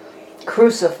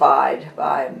crucified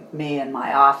by me in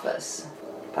my office,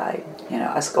 by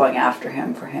us going after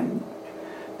him for him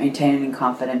maintaining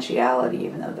confidentiality,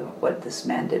 even though what this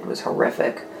man did was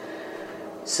horrific.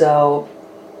 So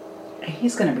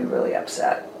he's going to be really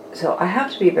upset. So I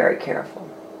have to be very careful.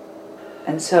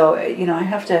 And so, I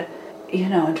have to,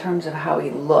 in terms of how he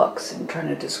looks and trying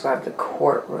to describe the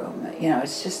courtroom,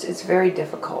 it's very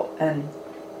difficult. And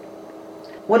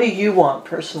what do you want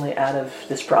personally out of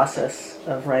this process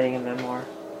of writing a memoir?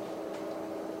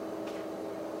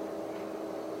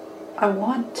 A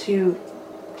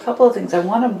couple of things. I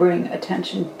want to bring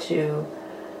attention to,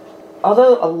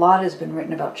 although a lot has been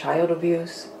written about child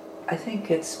abuse, I think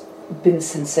it's been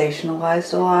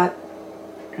sensationalized a lot,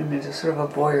 and there's a sort of a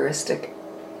voyeuristic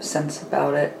sense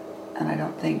about it, and I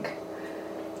don't think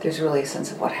there's really a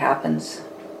sense of what happens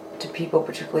to people,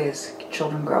 particularly as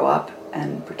children grow up,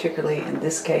 and particularly in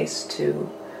this case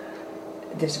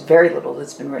there's very little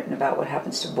that's been written about what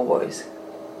happens to boys,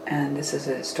 and this is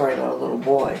a story about a little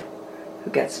boy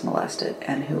who gets molested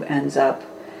and who ends up,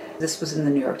 this was in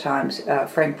the New York Times,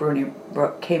 Frank Bruni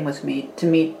came with me to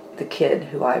meet the kid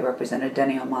who I represented,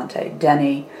 Denny Almonte.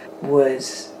 Denny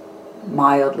was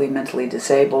mildly mentally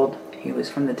disabled. He was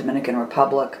from the Dominican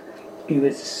Republic. He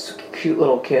was a cute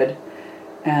little kid.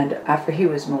 And after he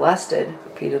was molested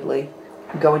repeatedly,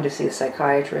 going to see a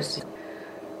psychiatrist,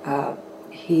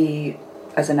 he,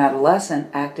 as an adolescent,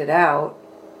 acted out,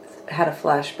 had a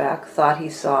flashback, thought he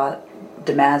saw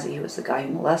DeMazzi, who was the guy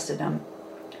who molested him,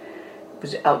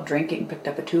 was out drinking, picked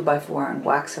up a 2x4 and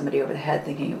whacked somebody over the head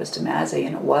thinking it was DeMazzi,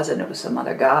 and it wasn't, it was some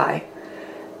other guy.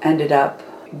 Ended up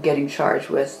getting charged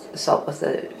with assault with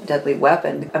a deadly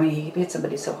weapon. I mean, he hit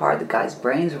somebody so hard the guy's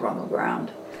brains were on the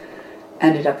ground.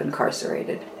 Ended up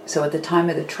incarcerated. So at the time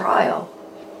of the trial,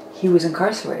 he was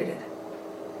incarcerated.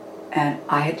 And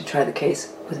I had to try the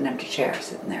case with an empty chair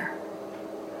sitting there.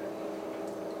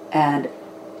 And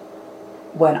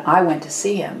when I went to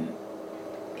see him,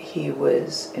 he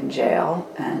was in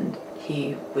jail, and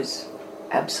he was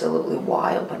absolutely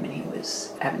wild. I mean, he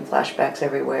was having flashbacks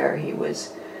everywhere. He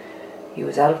was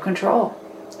out of control.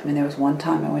 I mean, there was one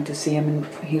time I went to see him, and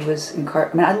he was I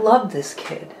mean, I love this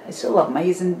kid. I still love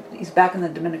him. He's back in the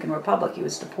Dominican Republic. He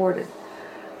was deported.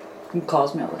 He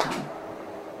calls me all the time.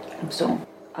 I'm still.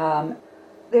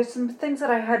 There's some things that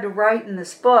I had to write in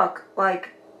this book,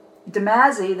 like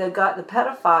DeMazzi, the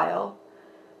pedophile.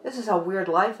 This is how weird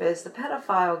life is. The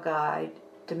pedophile guy,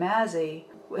 DeMazzi,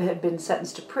 had been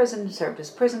sentenced to prison, served his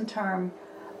prison term,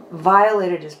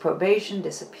 violated his probation,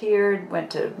 disappeared, went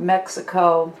to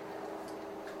Mexico,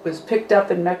 was picked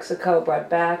up in Mexico, brought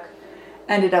back,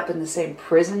 ended up in the same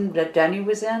prison that Denny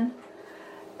was in.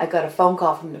 I got a phone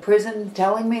call from the prison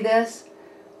telling me this,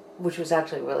 which was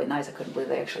actually really nice. I couldn't believe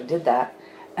they actually did that.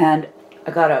 And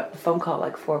I got a phone call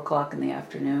like 4 o'clock in the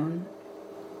afternoon,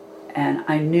 and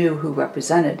I knew who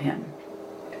represented him.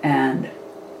 And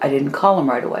I didn't call him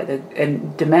right away.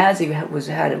 And DeMazzi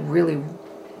had a really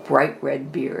bright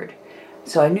red beard.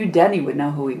 So I knew Denny would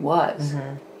know who he was.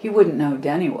 Mm-hmm. He wouldn't know who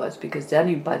Denny was, because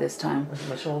Denny by this time was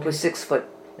 6'1"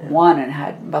 and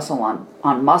had muscle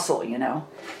on muscle,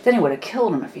 Denny would have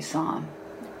killed him if he saw him.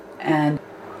 And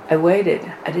I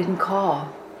waited. I didn't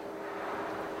call.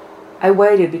 I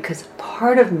waited because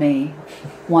part of me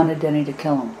wanted Denny to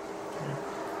kill him.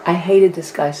 I hated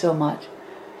this guy so much.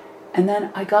 And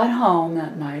then I got home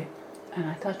that night, and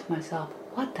I thought to myself,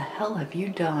 what the hell have you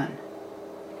done?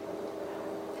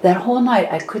 That whole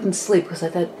night I couldn't sleep because I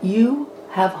thought, you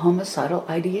have homicidal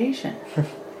ideation.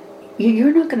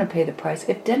 You're not going to pay the price.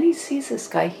 If Denny sees this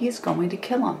guy, he's going to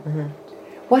kill him. Mm-hmm.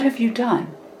 What have you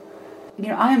done?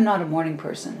 I am not a morning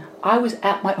person. I was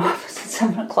at my office at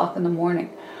 7 o'clock in the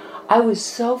morning. I was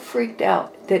so freaked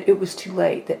out that it was too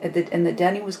late, and that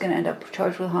Denny was going to end up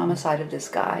charged with homicide of this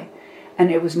guy,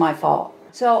 and it was my fault.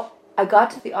 So I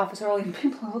got to the office early, and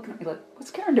people are looking at me like,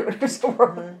 "What's Karen doing here so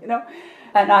early?" You know,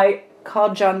 and I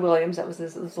called John Williams. That was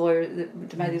this lawyer,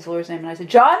 DeMatteis lawyer's name, and I said,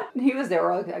 "John," and he was there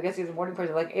early. I guess he was a morning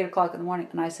person, like 8:00 in the morning,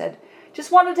 and I said,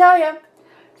 "Just wanted to tell you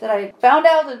that I found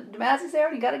out that DeMatteis there,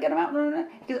 and you got to get him out."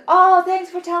 He goes, "Oh, thanks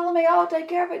for telling me. I'll take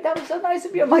care of it. That was so nice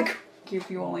of you." I'm like,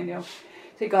 "If you only knew."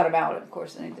 So he got him out, of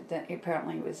course, and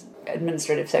apparently it was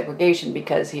administrative segregation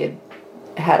because he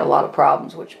had a lot of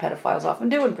problems, which pedophiles often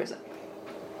do in prison.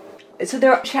 So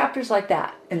there are chapters like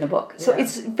that in the book. So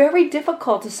it's very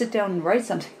difficult to sit down and write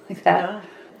something like that. Yeah.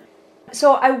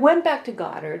 So I went back to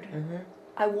Goddard. Mm-hmm.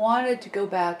 I wanted to go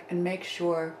back and make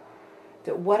sure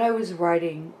that what I was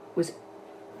writing was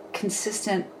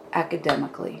consistent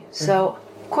academically. So,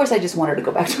 of course, I just wanted to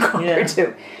go back to Goddard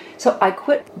too. So I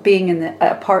quit being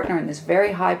a partner in this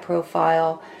very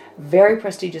high-profile, very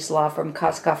prestigious law firm,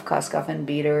 Koskoff and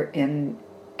Beater in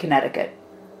Connecticut.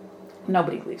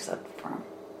 Nobody leaves that firm.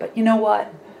 But you know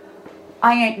what?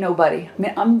 I ain't nobody. I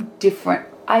mean, I'm different.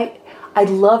 I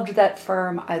loved that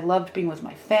firm. I loved being with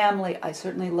my family. I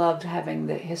certainly loved having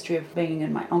the history of being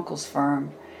in my uncle's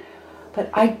firm. But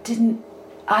I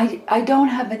don't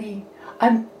have any,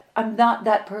 I'm not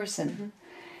that person. Mm-hmm.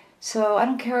 So I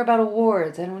don't care about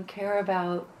awards. I don't care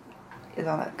about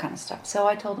all that kind of stuff. So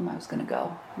I told him I was going to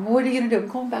go. What are you going to do? I'm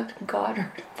going back to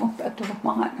Goddard. I'm going back to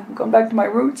Vermont. I'm going back to my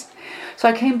roots. So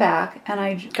I came back and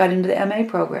I got into the MA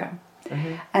program.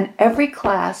 Mm-hmm. And every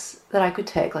class that I could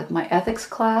take, like my ethics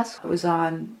class, was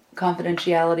on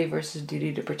confidentiality versus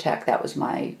duty to protect. That was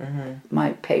my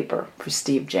paper for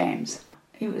Steve James.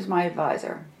 He was my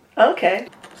advisor. Okay.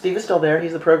 Steve is still there.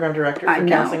 He's the program director for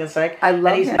counseling and psych. I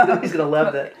love him. He's going to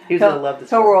love that. He's going to love this.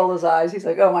 He'll roll his eyes. He's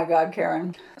like, "Oh my God,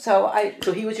 Karen." So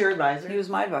he was your advisor? He was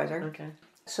my advisor. Okay.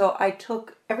 So I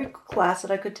took every class that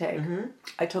I could take. Mm-hmm.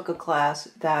 I took a class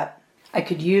that I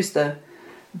could use the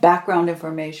background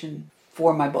information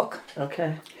for my book.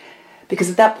 Okay. Because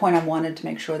at that point I wanted to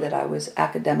make sure that I was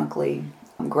academically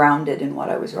grounded in what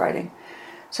I was writing.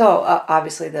 So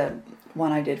obviously the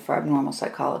one I did for abnormal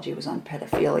psychology was on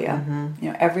pedophilia. Mm-hmm.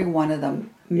 You know, every one of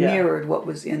them mirrored what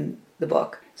was in the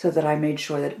book, so that I made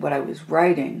sure that what I was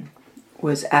writing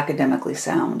was academically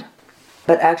sound.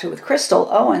 But actually with Crystal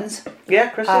Owens... Yeah,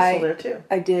 Crystal's still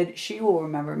there too. She will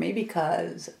remember me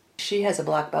because she has a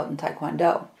black belt in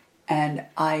Taekwondo. And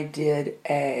I did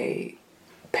a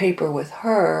paper with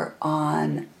her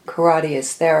on karate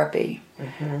as therapy.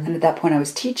 Mm-hmm. And at that point I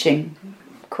was teaching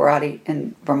karate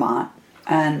in Vermont.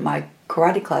 And my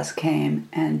karate class came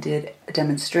and did a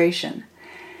demonstration.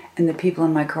 And the people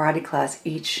in my karate class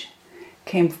each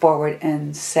came forward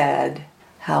and said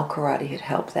how karate had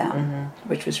helped them,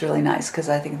 which was really nice because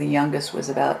I think the youngest was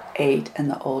about 8 and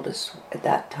the oldest at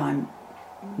that time,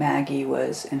 Maggie,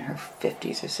 was in her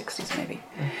 50s or 60s maybe.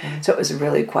 Mm-hmm. So it was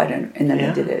really quite and then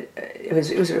they did it. It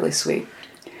was really sweet.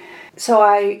 So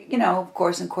I, of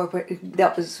course, incorporated,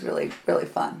 that was really, really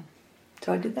fun.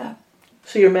 So I did that.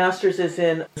 So your master's is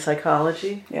in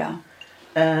psychology? Yeah.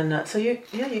 And so you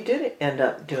did end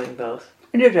up doing both.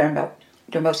 I did end up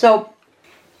doing both. So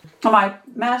my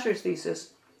master's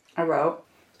thesis I wrote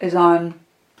is on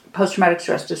post-traumatic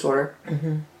stress disorder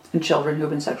in children who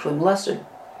have been sexually molested.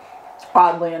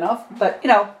 Oddly enough, but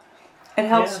it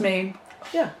helps me.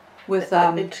 Yeah. With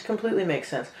it completely makes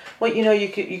sense. Well,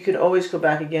 you could always go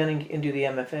back again and do the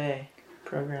MFA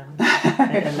program.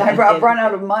 I've run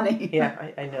out of money.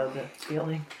 Yeah, I know the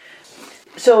feeling.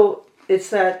 So it's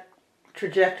that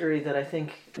trajectory that I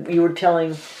think you were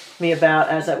telling me about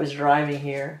as I was driving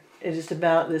here. It is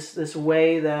about this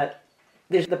way that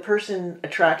there's the person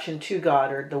attraction to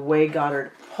Goddard, the way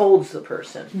Goddard holds the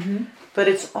person. Mm-hmm. But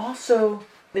it's also,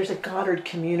 there's a Goddard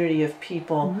community of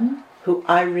people who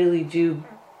I really do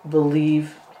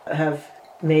believe have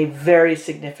made very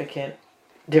significant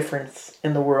difference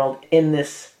in the world in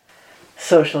this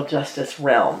social justice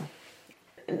realm.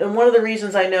 And one of the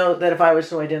reasons I know that if I was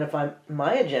to identify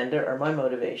my agenda or my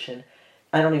motivation,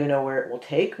 I don't even know where it will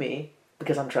take me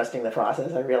because I'm trusting the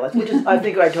process, I realize. Which is, I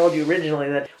think I told you originally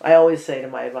that I always say to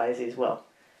my advisees, well,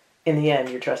 in the end,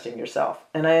 you're trusting yourself.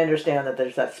 And I understand that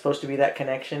there's supposed to be that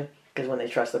connection because when they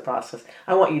trust the process,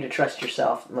 I want you to trust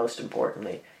yourself most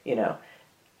importantly,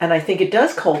 And I think it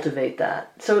does cultivate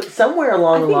that. So somewhere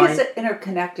along the line... I think it's an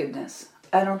interconnectedness.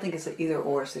 I don't think it's an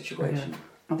either-or situation.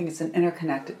 I think it's an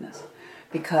interconnectedness.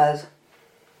 Because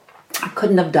I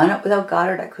couldn't have done it without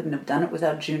Goddard. I couldn't have done it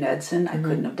without June Edson. I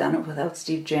couldn't have done it without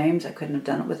Steve James. I couldn't have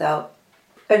done it without...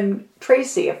 And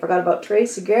Tracy. I forgot about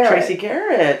Tracy Garrett. Tracy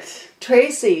Garrett.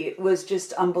 Tracy was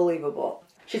just unbelievable.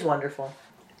 She's wonderful.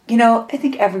 I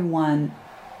think everyone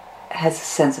has a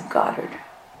sense of Goddard.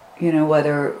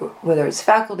 Whether it's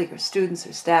faculty or students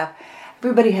or staff.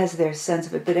 everybody has their sense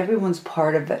of it, but everyone's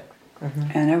part of it.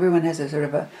 And everyone has a sort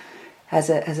of has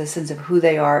a sense of who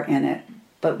they are in it.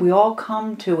 But we all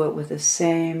come to it with the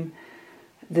same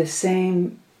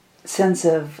sense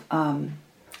of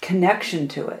connection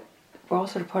to it. We're all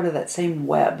sort of part of that same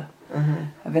web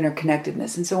of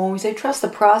interconnectedness. And so when we say trust the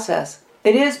process,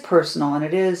 it is personal, and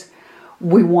it is,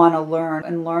 we want to learn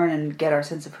and get our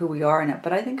sense of who we are in it.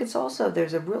 But I think it's also,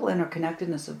 there's a real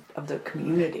interconnectedness of the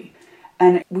community.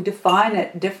 And we define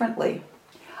it differently.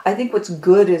 I think what's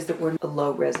good is that we're a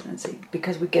low residency,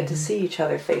 because we get to see each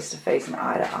other face to face and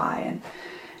eye to eye,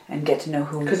 and get to know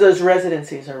who. Because those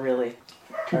residencies are really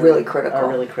critical. Are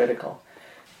really critical.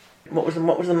 What was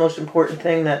the most important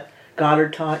thing that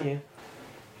Goddard taught you?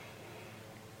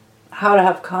 How to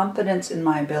have confidence in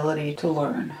my ability to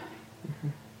learn.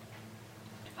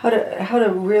 How to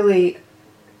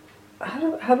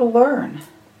learn.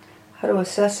 How to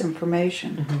assess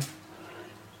information.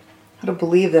 How to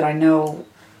believe that I know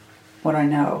what I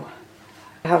know.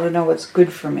 How to know what's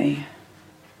good for me.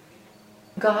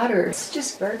 Goddard, it's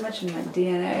just very much in my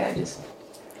DNA.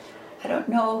 I don't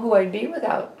know who I'd be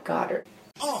without Goddard.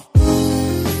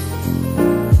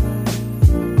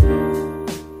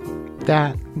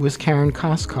 That was Karen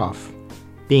Koskoff,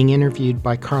 being interviewed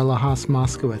by Carla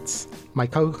Haas-Moskowitz, my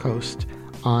co-host,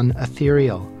 on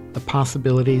Ethereal, The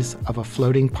Possibilities of a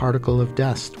Floating Particle of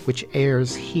Dust, which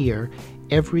airs here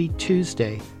every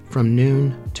Tuesday from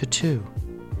noon to 2.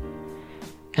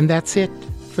 And that's it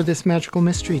for this Magical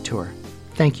Mystery Tour.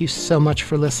 Thank you so much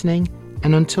for listening,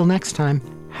 and until next time,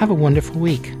 have a wonderful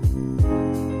week.